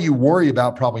 So what you worry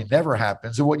about probably never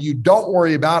happens. And what you don't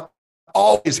worry about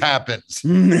always happens.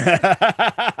 And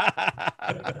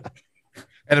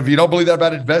if you don't believe that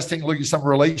about investing, look at some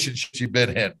relationships you've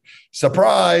been in.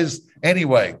 Surprise.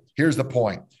 Anyway, here's the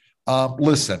point.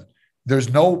 Listen.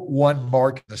 There's no one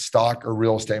market in the stock or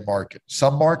real estate market.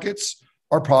 Some markets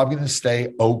are probably going to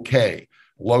stay okay.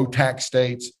 Low tax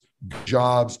states,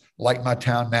 jobs like my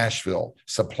town, Nashville,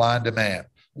 supply and demand.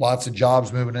 Lots of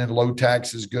jobs moving in, low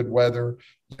taxes, good weather,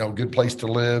 good place to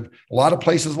live. A lot of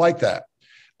places like that.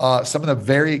 Some of the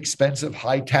very expensive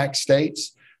high tax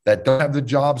states that don't have the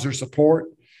jobs or support,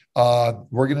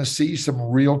 we're going to see some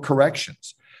real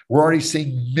corrections. We're already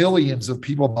seeing millions of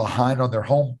people behind on their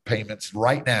home payments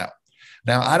right now.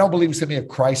 Now, I don't believe it's going to be a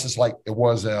crisis like it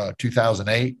was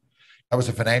 2008. That was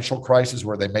a financial crisis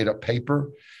where they made up paper.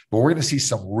 But we're going to see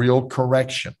some real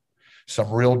correction,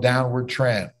 some real downward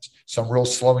trends, some real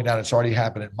slowing down. It's already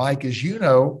happening. Mike, as you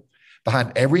know,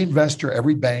 behind every investor,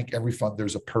 every bank, every fund,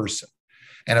 there's a person.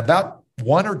 And about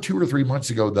 1 or 2 or 3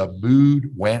 months ago, the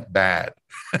mood went bad.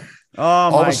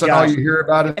 All of a sudden, all you hear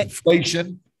about is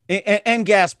inflation. And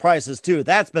gas prices, too.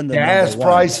 That's been the gas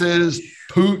prices,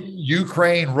 Putin,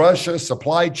 Ukraine, Russia,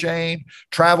 supply chain,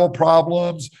 travel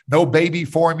problems, no baby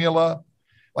formula.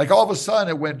 Like all of a sudden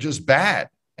it went just bad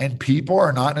and people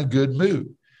are not in a good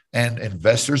mood and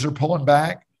investors are pulling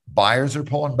back, buyers are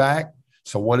pulling back.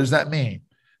 So what does that mean?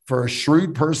 For a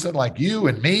shrewd person like you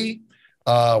and me,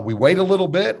 we wait a little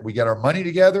bit, we get our money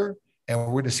together and we're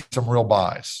going to see some real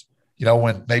buys.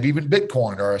 When maybe even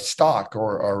Bitcoin or a stock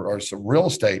or some real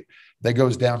estate that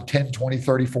goes down 10, 20,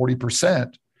 30,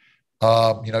 40%,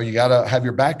 you got to have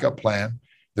your backup plan.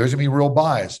 There's going to be real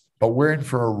buys, but we're in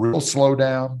for a real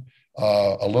slowdown,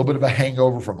 a little bit of a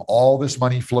hangover from all this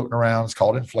money floating around. It's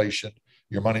called inflation.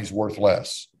 Your money's worth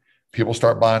less. People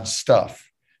start buying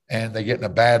stuff and they get in a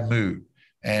bad mood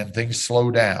and things slow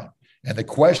down. And the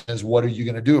question is, what are you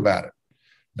going to do about it?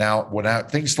 Now, when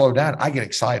things slow down, I get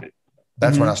excited.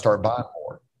 That's when I start buying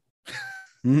more.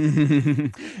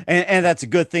 and that's a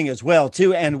good thing as well,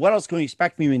 too. And what else can we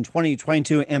expect from you in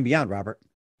 2022 and beyond, Robert?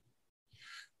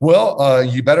 Well,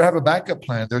 you better have a backup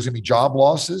plan. There's going to be job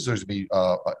losses. There's going to be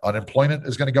unemployment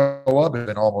is going to go up. It's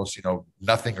been almost,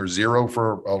 nothing or zero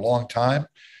for a long time.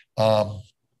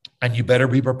 And you better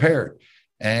be prepared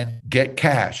and get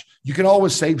cash. You can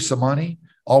always save some money.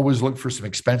 Always look for some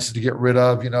expenses to get rid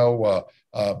of, make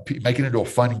it into a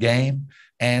fun game.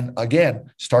 And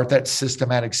again, start that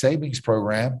systematic savings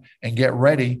program and get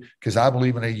ready because I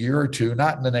believe in a year or two,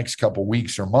 not in the next couple of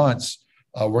weeks or months,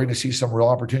 we're going to see some real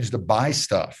opportunities to buy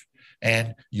stuff.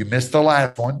 And you missed the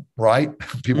last one, right?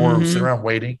 People were sitting around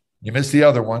waiting. You missed the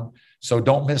other one. So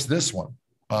don't miss this one.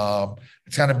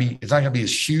 It's not going to be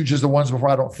as huge as the ones before,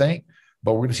 I don't think,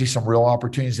 but we're going to see some real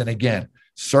opportunities. And again,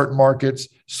 certain markets,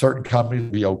 certain companies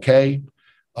will be okay.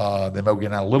 They may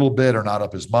get out a little bit or not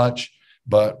up as much,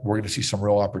 but we're going to see some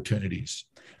real opportunities.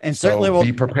 And certainly we'll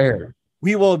be prepared.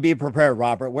 We will be prepared,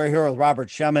 Robert. We're here with Robert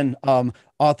Shemin,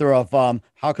 author of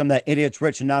How Come That Idiot's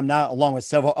Rich and I'm Not, along with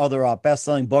several other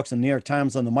best-selling books in the New York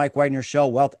Times, on the Mike Wagner Show,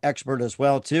 wealth expert as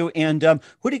well, too. And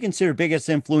who do you consider biggest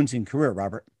influence in career,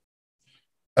 Robert?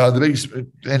 The biggest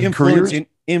in careers?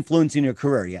 Influencing your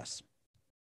career, yes.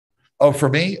 Oh, for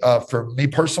me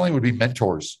personally, would be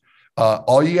mentors.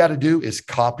 All you got to do is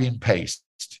copy and paste,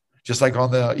 just like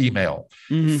on the email.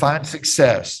 Mm-hmm. Find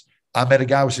success. I met a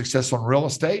guy who was successful in real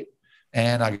estate,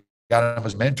 and I got him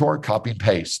as mentor, copy and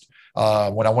paste.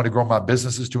 When I want to grow my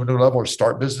businesses to a new level or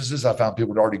start businesses, I found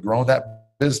people had already grown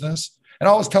that business. And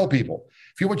I always tell people,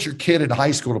 if you want your kid in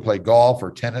high school to play golf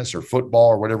or tennis or football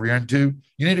or whatever you're into,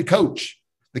 you need a coach.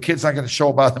 The kid's not going to show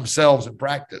up by themselves in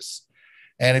practice.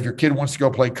 And if your kid wants to go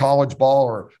play college ball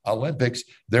or Olympics,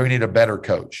 they're going to need a better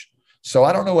coach. So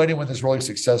I don't know anyone that's really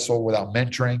successful without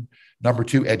mentoring. Number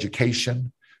 2,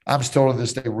 education. I'm still to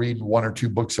this day reading 1 or 2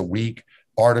 books a week,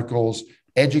 articles.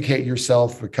 Educate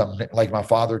yourself, become, like my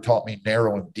father taught me,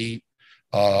 narrow and deep.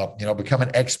 Become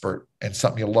an expert in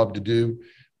something you love to do.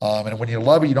 And when you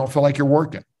love it, you don't feel like you're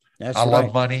working. I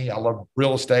love money. I love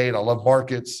real estate. I love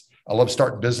markets. I love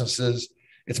starting businesses.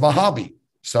 It's my hobby.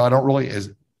 So not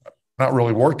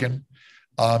really working.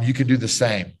 You can do the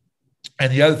same.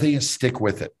 And the other thing is stick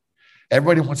with it.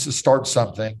 Everybody wants to start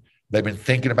something. They've been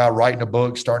thinking about writing a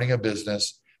book, starting a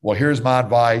business. Well, here's my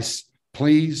advice.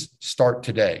 Please start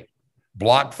today.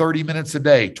 Block 30 minutes a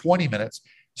day, 20 minutes.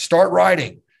 Start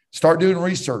writing. Start doing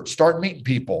research. Start meeting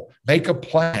people. Make a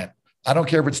plan. I don't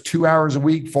care if it's 2 hours a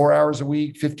week, 4 hours a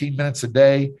week, 15 minutes a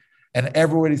day, and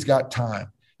everybody's got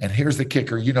time. And here's the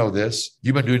kicker. You know this.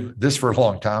 You've been doing this for a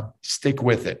long time. Stick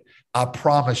with it. I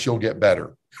promise you'll get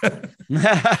better.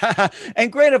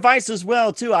 And great advice as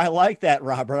well, too. I like that,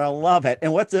 Robert. I love it.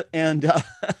 And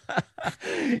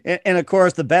and of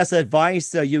course, the best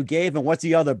advice you gave, and what's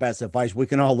the other best advice we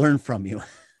can all learn from you?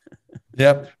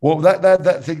 Yeah. Well,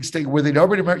 that thing, stay with it. You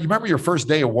remember your first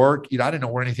day of work? I didn't know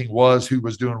where anything was, who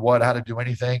was doing what, how to do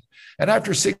anything. And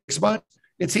after 6 months,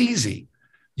 it's easy.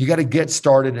 You got to get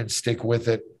started and stick with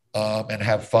it and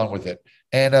have fun with it.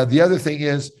 And the other thing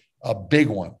is a big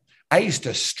one. I used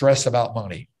to stress about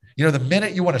money. The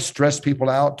minute you want to stress people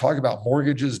out, talk about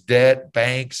mortgages, debt,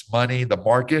 banks, money, the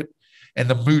market, and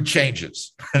the mood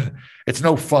changes. It's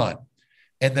no fun.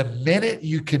 And the minute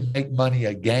you can make money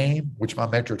a game, which my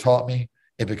mentor taught me,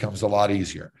 it becomes a lot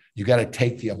easier. You got to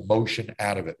take the emotion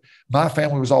out of it. My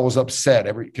family was always upset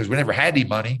because we never had any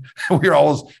money. We were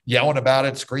always yelling about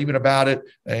it, screaming about it,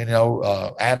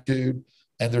 attitude.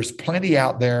 And there's plenty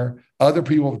out there. Other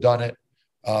people have done it.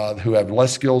 Who have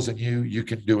less skills than you. You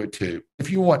can do it too, if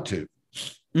you want to.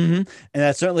 Mm-hmm. And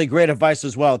that's certainly great advice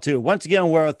as well, too. Once again,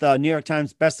 we're with New York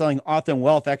Times bestselling author and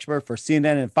wealth expert for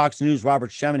CNN and Fox News, Robert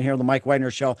Shemin, here on the Mike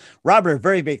Wagner Show. Robert, a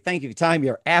very big thank you for your time.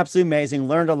 You're absolutely amazing.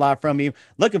 Learned a lot from you.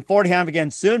 Looking forward to having you again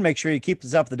soon. Make sure you keep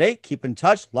us up to date. Keep in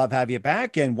touch. Love having you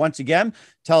back. And once again,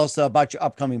 tell us about your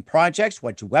upcoming projects.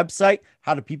 What's your website?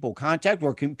 How do people contact?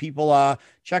 Where can people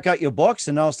check out your books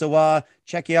and also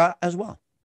check you out as well?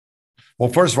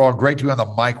 Well, first of all, great to be on the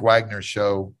Mike Wagner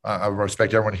Show. I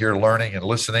respect everyone here learning and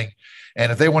listening.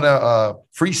 And if they want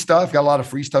free stuff, got a lot of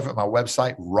free stuff at my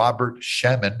website,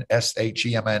 robertshemin,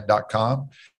 SHEMN.com.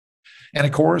 And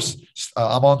of course,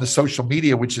 I'm on the social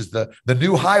media, which is the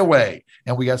new highway.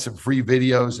 And we got some free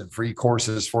videos and free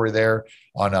courses for you there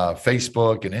on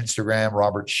Facebook and Instagram,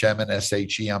 Robert Shemin,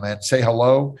 SHEMN. Say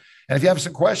hello. And if you have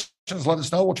some questions, let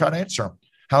us know. We'll try to answer them.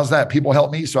 How's that? People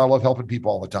help me, so I love helping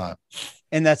people all the time.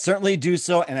 And that certainly do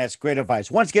so, and that's great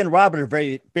advice. Once again, Robert, a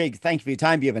very big thank you for your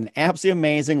time. You've been absolutely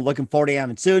amazing. Looking forward to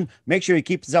having you soon. Make sure you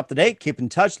keep us up to date. Keep in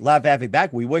touch. Love having you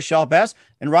back. We wish you all the best.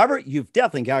 And Robert, you've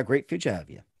definitely got a great future ahead of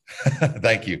you.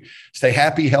 Thank you. Stay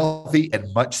happy, healthy,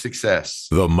 and much success.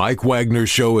 The Mike Wagner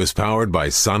Show is powered by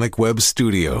Sonic Web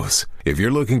Studios. If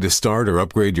you're looking to start or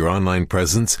upgrade your online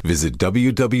presence, visit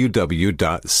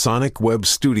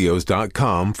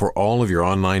www.sonicwebstudios.com for all of your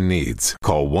online needs.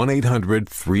 Call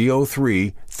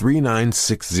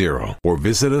 1-800-303-3960 or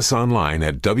visit us online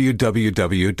at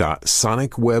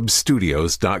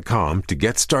www.sonicwebstudios.com to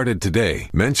get started today.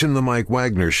 Mention the Mike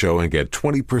Wagner Show and get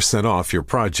 20% off your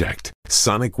project.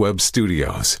 Sonic Web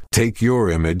Studios. Take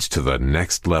your image to the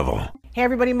next level. Hey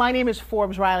everybody, my name is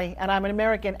Forbes Riley, and I'm an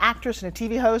American actress and a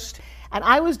TV host. And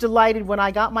I was delighted when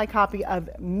I got my copy of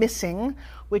Missing,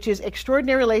 which is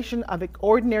Extraordinary Relation of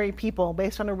Ordinary People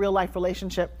based on a real life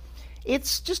relationship.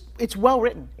 It's well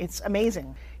written. It's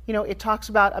amazing. It talks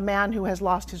about a man who has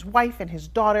lost his wife and his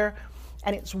daughter,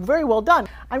 and it's very well done.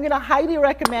 I'm going to highly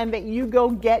recommend that you go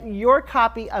get your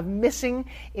copy of Missing.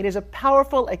 It is a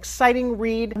powerful, exciting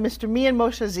read. Mr. Me and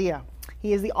Moshe Zia.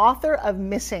 He is the author of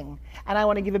Missing. And I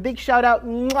want to give a big shout out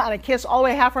and a kiss all the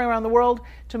way halfway around the world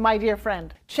to my dear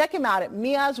friend. Check him out at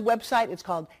Mia's website. It's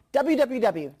called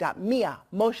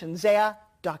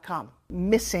www.miamotionzea.com.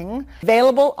 Missing,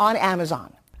 available on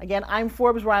Amazon. Again, I'm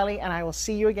Forbes Riley, and I will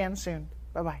see you again soon.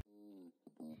 Bye-bye.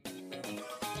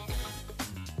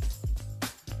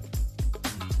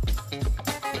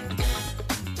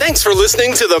 Thanks for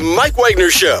listening to The Mike Wagner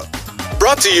Show.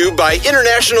 Brought to you by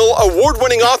international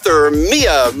award-winning author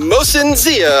Mia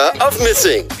Mohsen-Zia of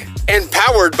Missing. And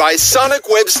powered by Sonic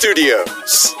Web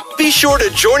Studios. Be sure to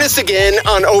join us again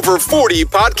on over 40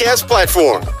 podcast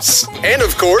platforms. And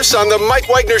of course on the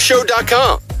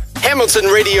MikeWagnerShow.com,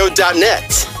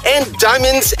 HamiltonRadio.net, and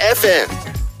Diamonds FM.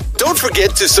 Don't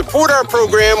forget to support our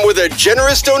program with a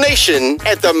generous donation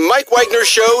at the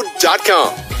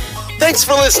MikeWagnerShow.com. Thanks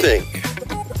for listening.